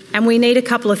 and we need a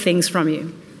couple of things from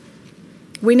you.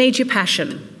 We need your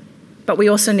passion, but we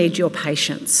also need your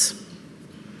patience.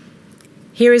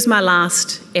 Here is my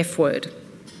last F word,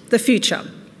 the future.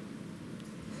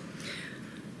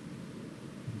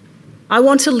 I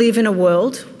want to live in a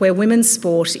world where women's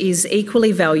sport is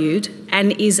equally valued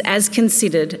and is as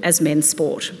considered as men's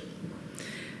sport.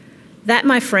 That,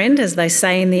 my friend, as they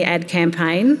say in the ad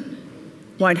campaign,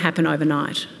 won't happen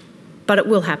overnight, but it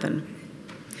will happen.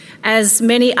 As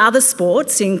many other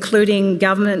sports, including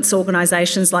governments,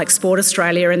 organisations like Sport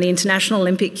Australia and the International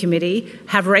Olympic Committee,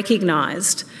 have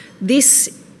recognised,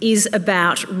 this is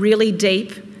about really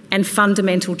deep and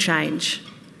fundamental change.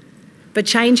 But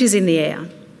change is in the air.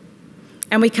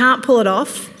 And we can't pull it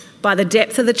off by the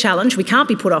depth of the challenge. We can't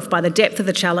be put off by the depth of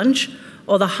the challenge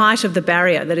or the height of the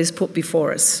barrier that is put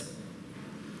before us.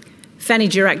 Fanny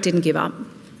Durack didn't give up.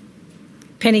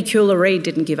 Penny Cula-Reid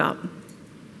didn't give up.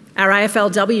 Our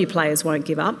AFLW players won't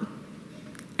give up.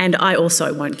 And I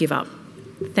also won't give up.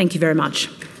 Thank you very much.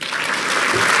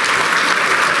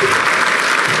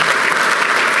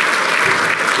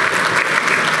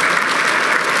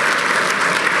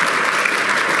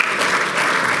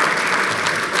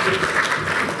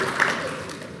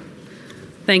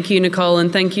 Thank you, Nicole,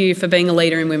 and thank you for being a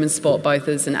leader in women's sport, both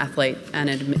as an athlete and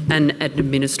an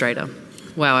administrator.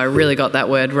 Wow, I really got that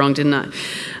word wrong, didn't I?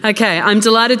 Okay, I'm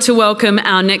delighted to welcome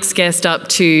our next guest up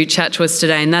to chat to us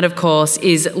today, and that, of course,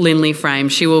 is Linley Frame.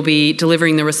 She will be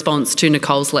delivering the response to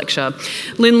Nicole's lecture.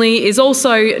 Linley is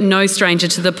also no stranger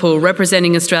to the pool,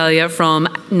 representing Australia from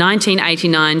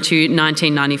 1989 to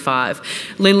 1995.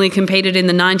 Linley competed in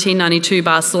the 1992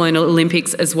 Barcelona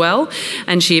Olympics as well,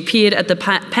 and she appeared at the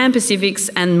Pan Pacifics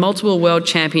and multiple World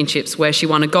Championships, where she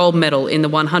won a gold medal in the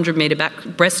 100-metre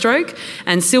breaststroke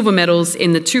and silver medals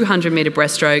in the 200-metre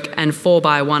breaststroke and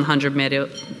 4x100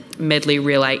 medley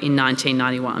relay in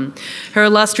 1991. Her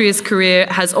illustrious career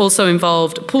has also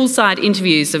involved poolside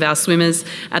interviews of our swimmers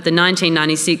at the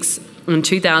 1996 in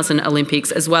 2000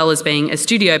 Olympics, as well as being a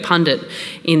studio pundit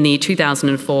in the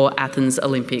 2004 Athens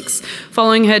Olympics.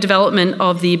 Following her development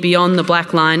of the Beyond the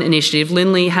Black Line initiative,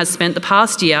 Linley has spent the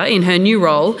past year in her new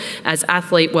role as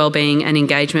Athlete Wellbeing and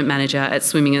Engagement Manager at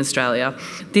Swimming Australia.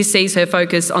 This sees her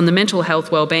focus on the mental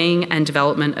health wellbeing and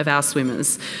development of our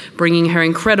swimmers, bringing her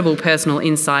incredible personal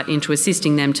insight into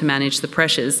assisting them to manage the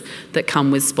pressures that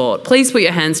come with sport. Please put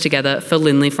your hands together for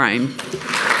Linley Frame.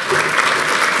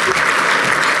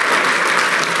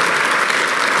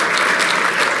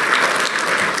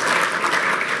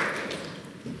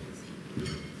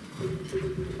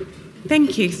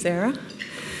 Thank you, Sarah.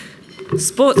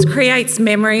 Sports creates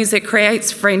memories, it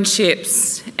creates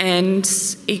friendships, and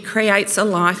it creates a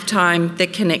lifetime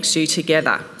that connects you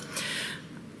together.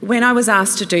 When I was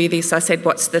asked to do this, I said,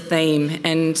 what's the theme?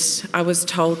 And I was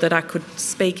told that I could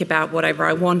speak about whatever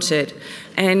I wanted.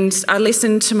 And I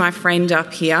listened to my friend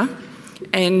up here,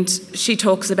 and she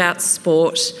talks about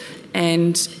sport,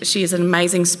 and she is an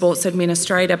amazing sports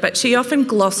administrator, but she often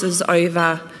glosses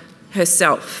over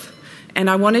herself. And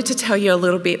I wanted to tell you a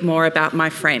little bit more about my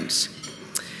friend.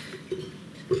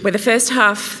 We're the first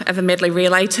half of a medley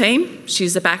relay team.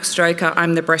 She's the backstroker,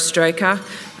 I'm the breaststroker.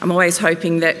 I'm always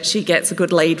hoping that she gets a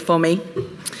good lead for me.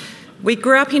 We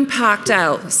grew up in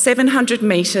Parkdale, 700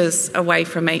 metres away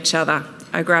from each other.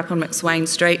 I grew up on McSwain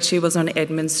Street, she was on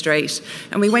Edmund Street,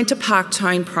 and we went to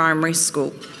Parktone Primary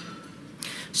School.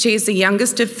 She is the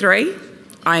youngest of three,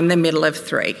 I'm the middle of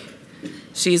three.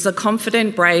 She's a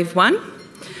confident, brave one.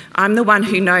 I'm the one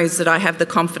who knows that I have the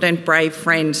confident, brave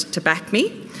friend to back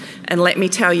me, and let me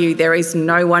tell you, there is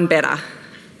no one better.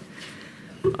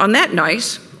 On that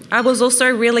note, I was also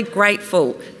really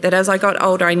grateful that as I got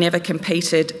older, I never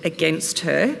competed against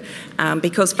her,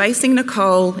 because facing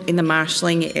Nicole in the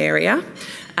marshalling area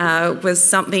was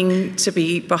something to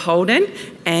be beholden,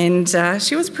 and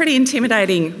she was pretty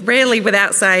intimidating, rarely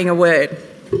without saying a word.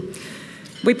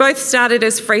 We both started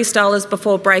as freestylers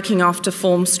before breaking off to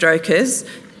form strokers,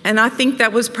 and I think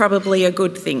that was probably a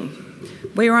good thing.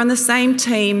 We were on the same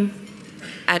team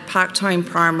at Parktone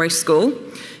Primary School,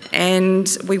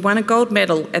 and we won a gold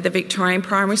medal at the Victorian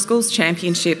Primary Schools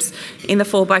Championships in the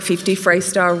 4x50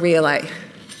 freestyle relay.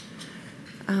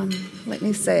 Let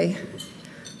me see.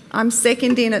 I'm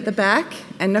second in at the back,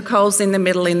 and Nicole's in the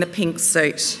middle in the pink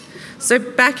suit. So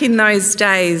back in those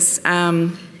days, my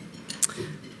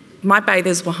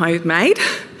bathers were homemade.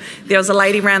 There was a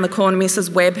lady around the corner,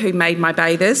 Mrs. Webb, who made my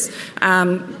bathers.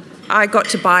 I got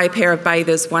to buy a pair of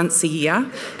bathers once a year,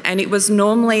 and it was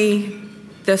normally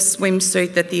the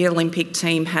swimsuit that the Olympic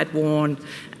team had worn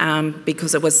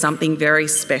because it was something very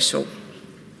special.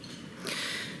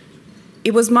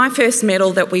 It was my first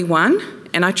medal that we won,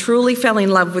 and I truly fell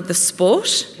in love with the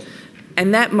sport.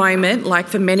 And that moment, like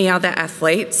for many other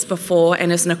athletes before,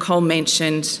 and as Nicole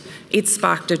mentioned, it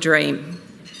sparked a dream.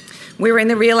 We were in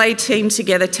the relay team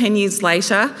together 10 years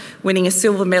later, winning a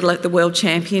silver medal at the World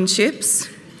Championships.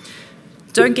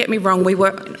 Don't get me wrong, we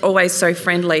weren't always so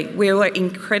friendly. We were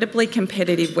incredibly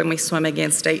competitive when we swam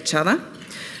against each other.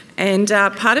 And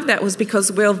part of that was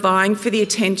because we were vying for the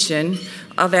attention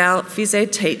of our phys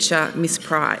ed teacher, Miss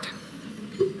Pride.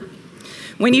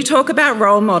 When you talk about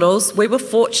role models, we were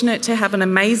fortunate to have an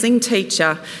amazing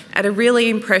teacher at a really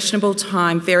impressionable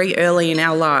time very early in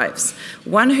our lives,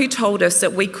 one who told us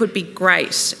that we could be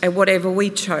great at whatever we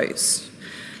chose.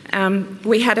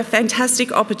 We had a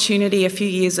fantastic opportunity a few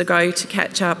years ago to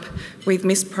catch up with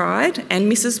Miss Pride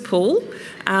and Mrs. Poole,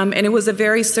 and it was a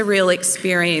very surreal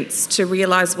experience to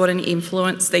realise what an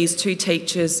influence these two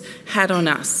teachers had on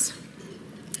us.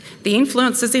 The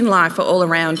influences in life are all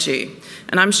around you.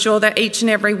 And I'm sure that each and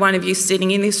every one of you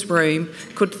sitting in this room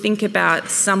could think about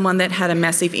someone that had a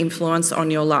massive influence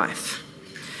on your life.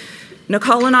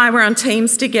 Nicole and I were on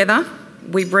teams together,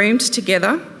 we roomed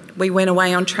together, we went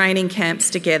away on training camps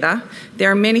together.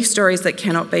 There are many stories that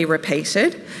cannot be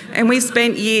repeated, and we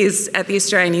spent years at the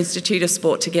Australian Institute of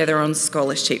Sport together on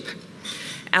scholarship.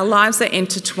 Our lives are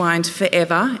intertwined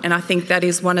forever, and I think that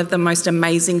is one of the most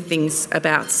amazing things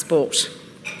about sport.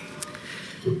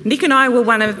 Nick and I were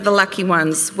one of the lucky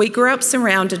ones. We grew up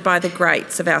surrounded by the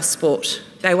greats of our sport.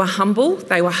 They were humble,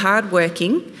 they were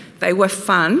hardworking, they were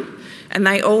fun, and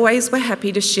they always were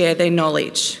happy to share their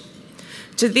knowledge.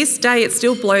 To this day, it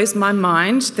still blows my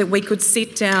mind that we could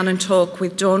sit down and talk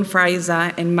with Dawn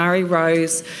Fraser and Murray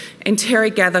Rose and Terry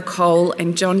Gather-Cole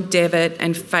and John Devitt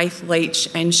and Faith Leach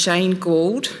and Shane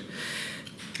Gould.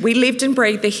 We lived and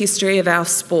breathed the history of our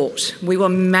sport. We were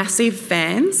massive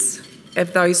fans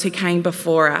of those who came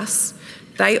before us.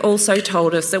 They also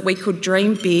told us that we could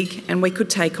dream big and we could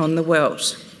take on the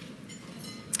world.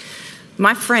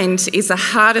 My friend is the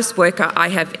hardest worker I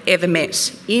have ever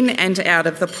met, in and out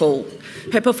of the pool.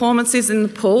 Her performances in the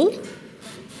pool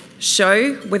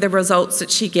show with the results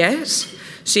that she gets.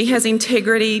 She has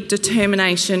integrity,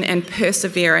 determination and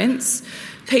perseverance.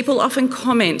 People often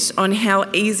comment on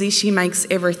how easy she makes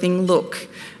everything look.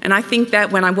 And I think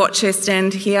that when I watch her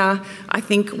stand here, I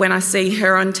think when I see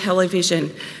her on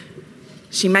television,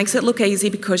 she makes it look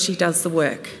easy because she does the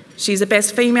work. She's the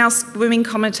best female swimming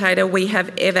commentator we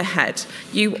have ever had.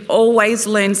 You always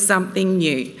learn something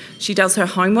new. She does her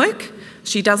homework.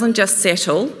 She doesn't just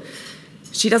settle.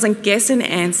 She doesn't guess an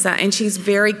answer, and she's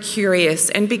very curious.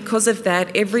 And because of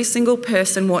that, every single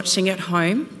person watching at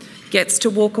home gets to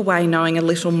walk away knowing a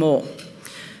little more.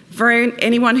 For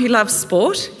anyone who loves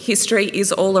sport, history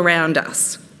is all around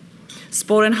us.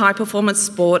 Sport and high-performance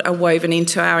sport are woven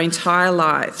into our entire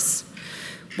lives.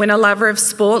 When a lover of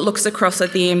sport looks across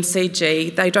at the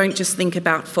MCG, they don't just think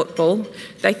about football,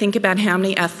 they think about how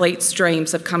many athletes'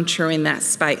 dreams have come true in that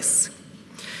space.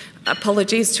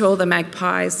 Apologies to all the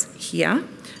Magpies here.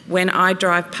 When I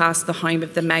drive past the home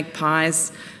of the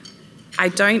Magpies, I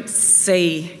don't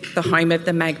see the home of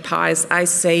the Magpies. I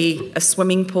see a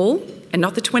swimming pool, and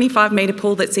not the 25-metre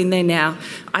pool that's in there now.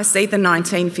 I see the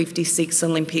 1956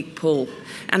 Olympic pool.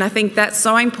 And I think that's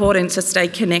so important to stay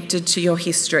connected to your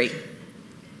history.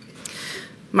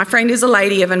 My friend is a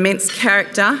lady of immense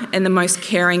character and the most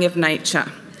caring of nature.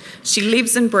 She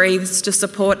lives and breathes to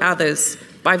support others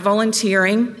by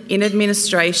volunteering in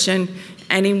administration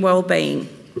and in wellbeing.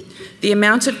 The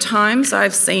amount of times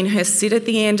I've seen her sit at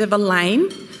the end of a lane,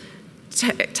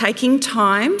 taking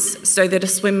times so that a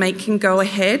swim meet can go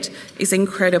ahead, is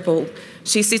incredible.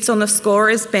 She sits on the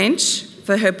scorer's bench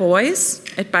for her boys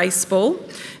at baseball,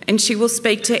 and she will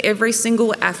speak to every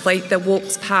single athlete that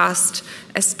walks past,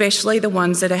 especially the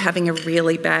ones that are having a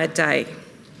really bad day.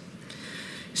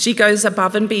 She goes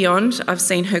above and beyond. I've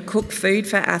seen her cook food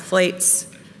for athletes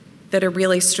that are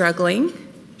really struggling.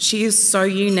 She is so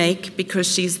unique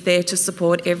because she's there to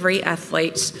support every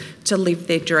athlete to live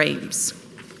their dreams.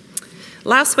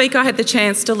 Last week I had the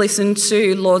chance to listen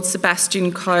to Lord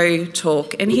Sebastian Coe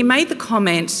talk, and he made the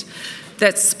comment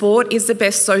that sport is the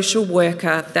best social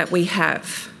worker that we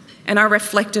have. And I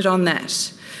reflected on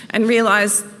that and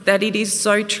realised that it is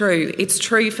so true. It's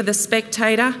true for the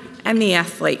spectator and the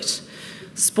athlete.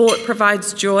 Sport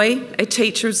provides joy, it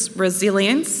teaches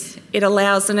resilience, it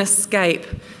allows an escape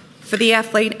for the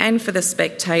athlete and for the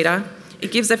spectator.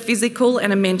 It gives a physical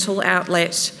and a mental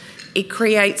outlet. It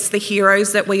creates the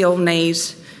heroes that we all need.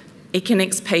 It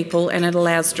connects people and it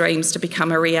allows dreams to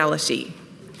become a reality.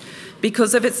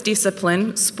 Because of its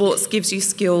discipline, sports gives you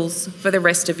skills for the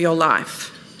rest of your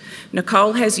life.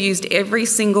 Nicole has used every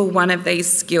single one of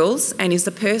these skills and is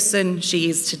the person she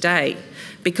is today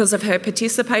because of her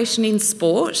participation in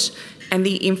sport and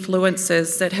the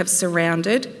influences that have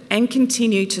surrounded and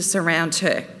continue to surround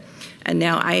her. And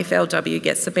now AFLW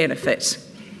gets the benefit.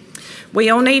 We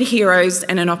all need heroes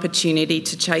and an opportunity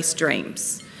to chase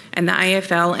dreams. And the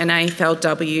AFL and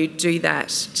AFLW do that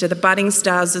to the budding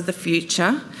stars of the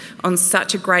future on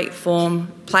such a great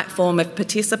platform of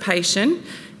participation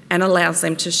and allows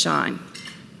them to shine.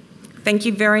 Thank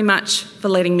you very much for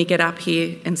letting me get up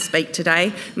here and speak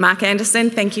today. Mark Anderson,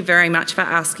 thank you very much for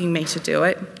asking me to do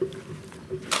it.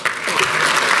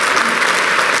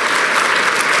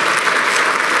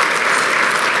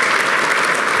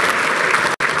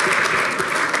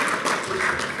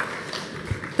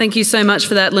 Thank you so much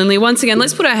for that, Linley. Once again,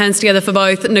 let's put our hands together for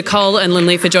both Nicole and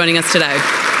Linley for joining us today.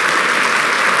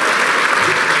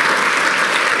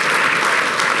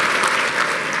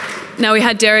 Now, we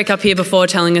had Derek up here before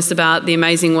telling us about the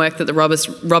amazing work that the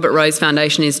Robert Rose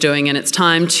Foundation is doing, and it's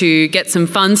time to get some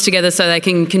funds together so they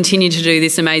can continue to do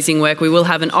this amazing work. We will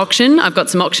have an auction. I've got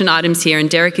some auction items here, and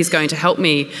Derek is going to help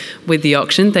me with the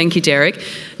auction. Thank you, Derek.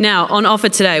 Now, on offer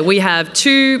today, we have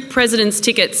 2 President's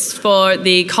tickets for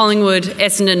the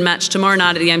Collingwood-Essendon match tomorrow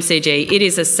night at the MCG. It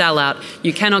is a sellout.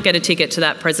 You cannot get a ticket to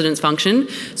that President's function.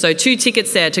 So 2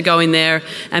 tickets there to go in there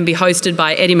and be hosted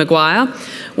by Eddie Maguire.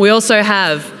 We also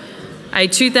have a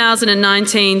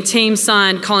 2019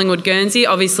 team-signed Collingwood Guernsey.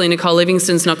 Obviously, Nicole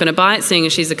Livingstone's not going to buy it, seeing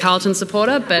as she's a Carlton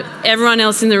supporter, but everyone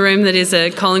else in the room that is a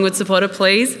Collingwood supporter,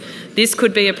 please. This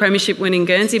could be a premiership-winning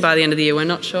Guernsey by the end of the year. We're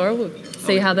not sure. We'll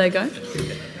see how they go.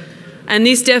 And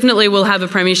this definitely will have a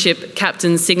premiership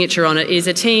captain's signature on it. It is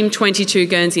a Team 22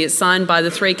 Guernsey. It's signed by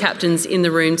the 3 captains in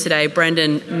the room today,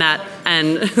 Brendan, Matt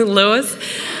and Lewis.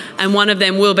 And one of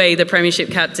them will be the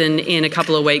premiership captain in a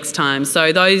couple of weeks' time.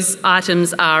 So those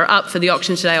items are up for the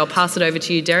auction today. I'll pass it over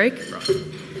to you, Derek. Right.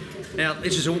 Now,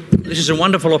 this is a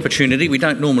wonderful opportunity. We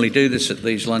don't normally do this at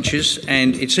these lunches,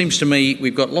 and it seems to me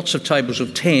we've got lots of tables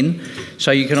of 10, so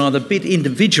you can either bid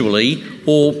individually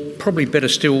or probably better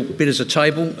still bid as a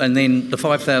table, and then the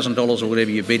 $5,000 or whatever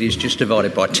you bid is just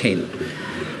divided by 10.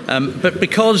 But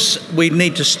because we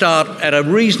need to start at a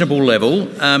reasonable level,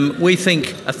 we think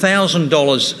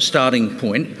 $1,000 starting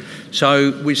point.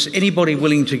 So is anybody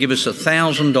willing to give us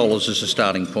 $1,000 as a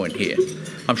starting point here?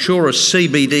 I'm sure a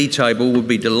CBD table would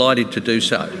be delighted to do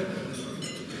so.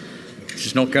 This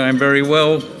is not going very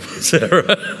well,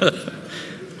 Sarah.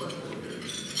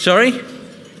 Sorry?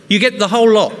 You get the whole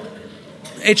lot.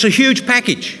 It's a huge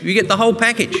package. You get the whole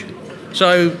package.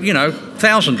 So, you know,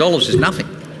 $1,000 is nothing.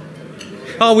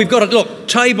 Oh, we've got it. Look,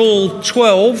 table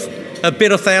 12, a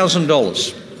bid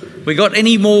 $1,000. We got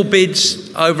any more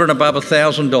bids over and above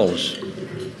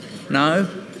 $1,000? No?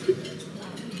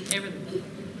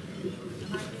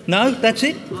 No, that's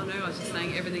it? Oh no, I was just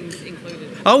saying everything's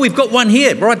included. Oh, we've got one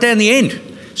here, right down the end.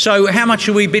 So how much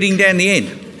are we bidding down the end?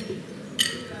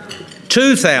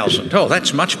 $2,000. Oh,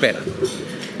 that's much better.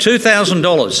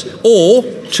 $2,000 or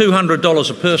 $200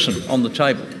 a person on the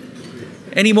table.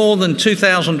 Any more than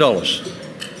 $2,000?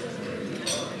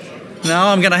 No,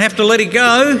 I'm going to have to let it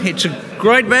go. It's a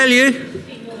great value.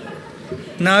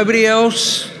 Nobody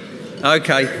else?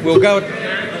 Okay, we'll go.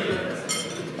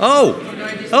 Oh,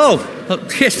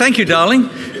 yes, thank you, darling.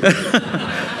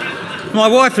 My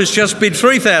wife has just bid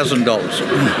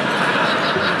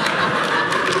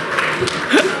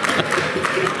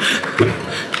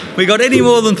 $3,000. We got any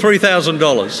more than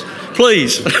 $3,000?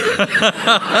 Please.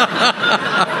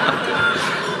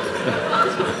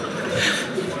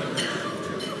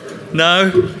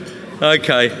 No?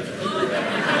 Okay.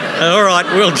 All right,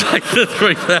 we'll take the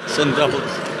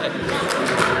 $3,000.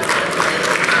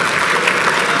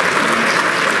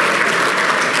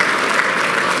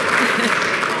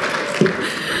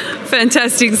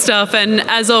 Fantastic stuff. And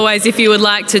as always, if you would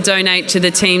like to donate to the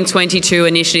Team 22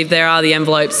 initiative, there are the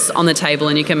envelopes on the table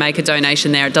and you can make a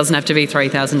donation there. It doesn't have to be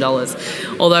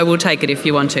 $3,000, although we'll take it if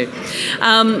you want to.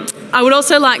 I would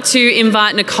also like to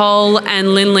invite Nicole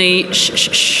and Linley.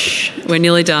 We're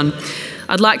nearly done.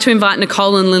 I'd like to invite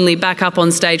Nicole and Linley back up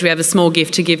on stage. We have a small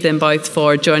gift to give them both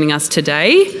for joining us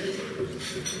today.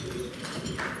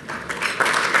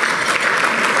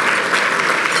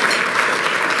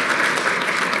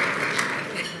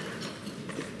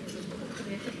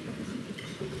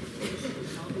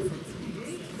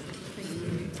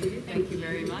 Thank you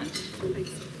very much.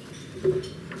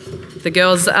 The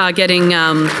girls are getting...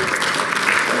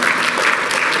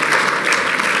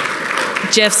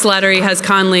 Jeff Slattery has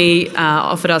kindly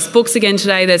offered us books again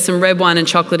today. There's some red wine and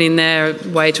chocolate in there,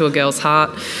 way to a girl's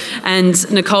heart. And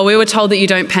Nicole, we were told that you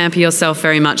don't pamper yourself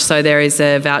very much, so there is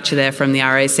a voucher there from the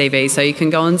RACV, so you can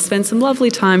go and spend some lovely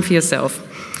time for yourself.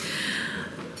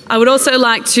 I would also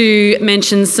like to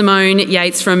mention Simone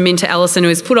Yates from Minter Ellison, who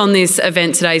has put on this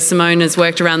event today. Simone has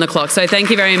worked around the clock, so thank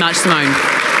you very much, Simone.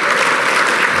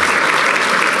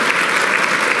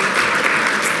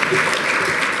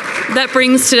 That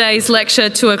brings today's lecture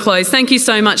to a close. Thank you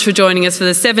so much for joining us for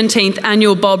the 17th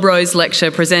Annual Bob Rose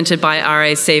Lecture presented by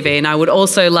RACV. And I would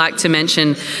also like to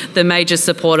mention the major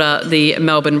supporter, the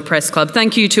Melbourne Press Club.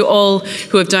 Thank you to all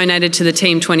who have donated to the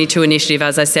Team 22 initiative.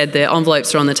 As I said, the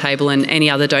envelopes are on the table and any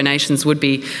other donations would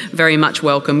be very much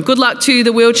welcome. Good luck to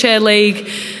the Wheelchair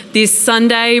League this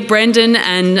Sunday. Brendan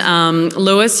and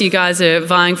Lewis, you guys are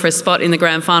vying for a spot in the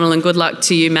grand final, and good luck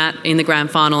to you, Matt, in the grand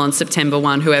final on September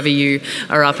 1, whoever you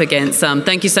are up against.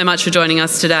 Thank you so much for joining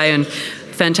us today and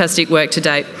fantastic work to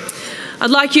date. I'd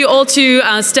like you all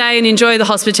to stay and enjoy the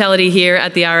hospitality here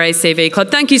at the RACV Club.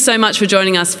 Thank you so much for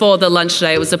joining us for the lunch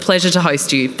today. It was a pleasure to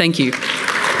host you. Thank you.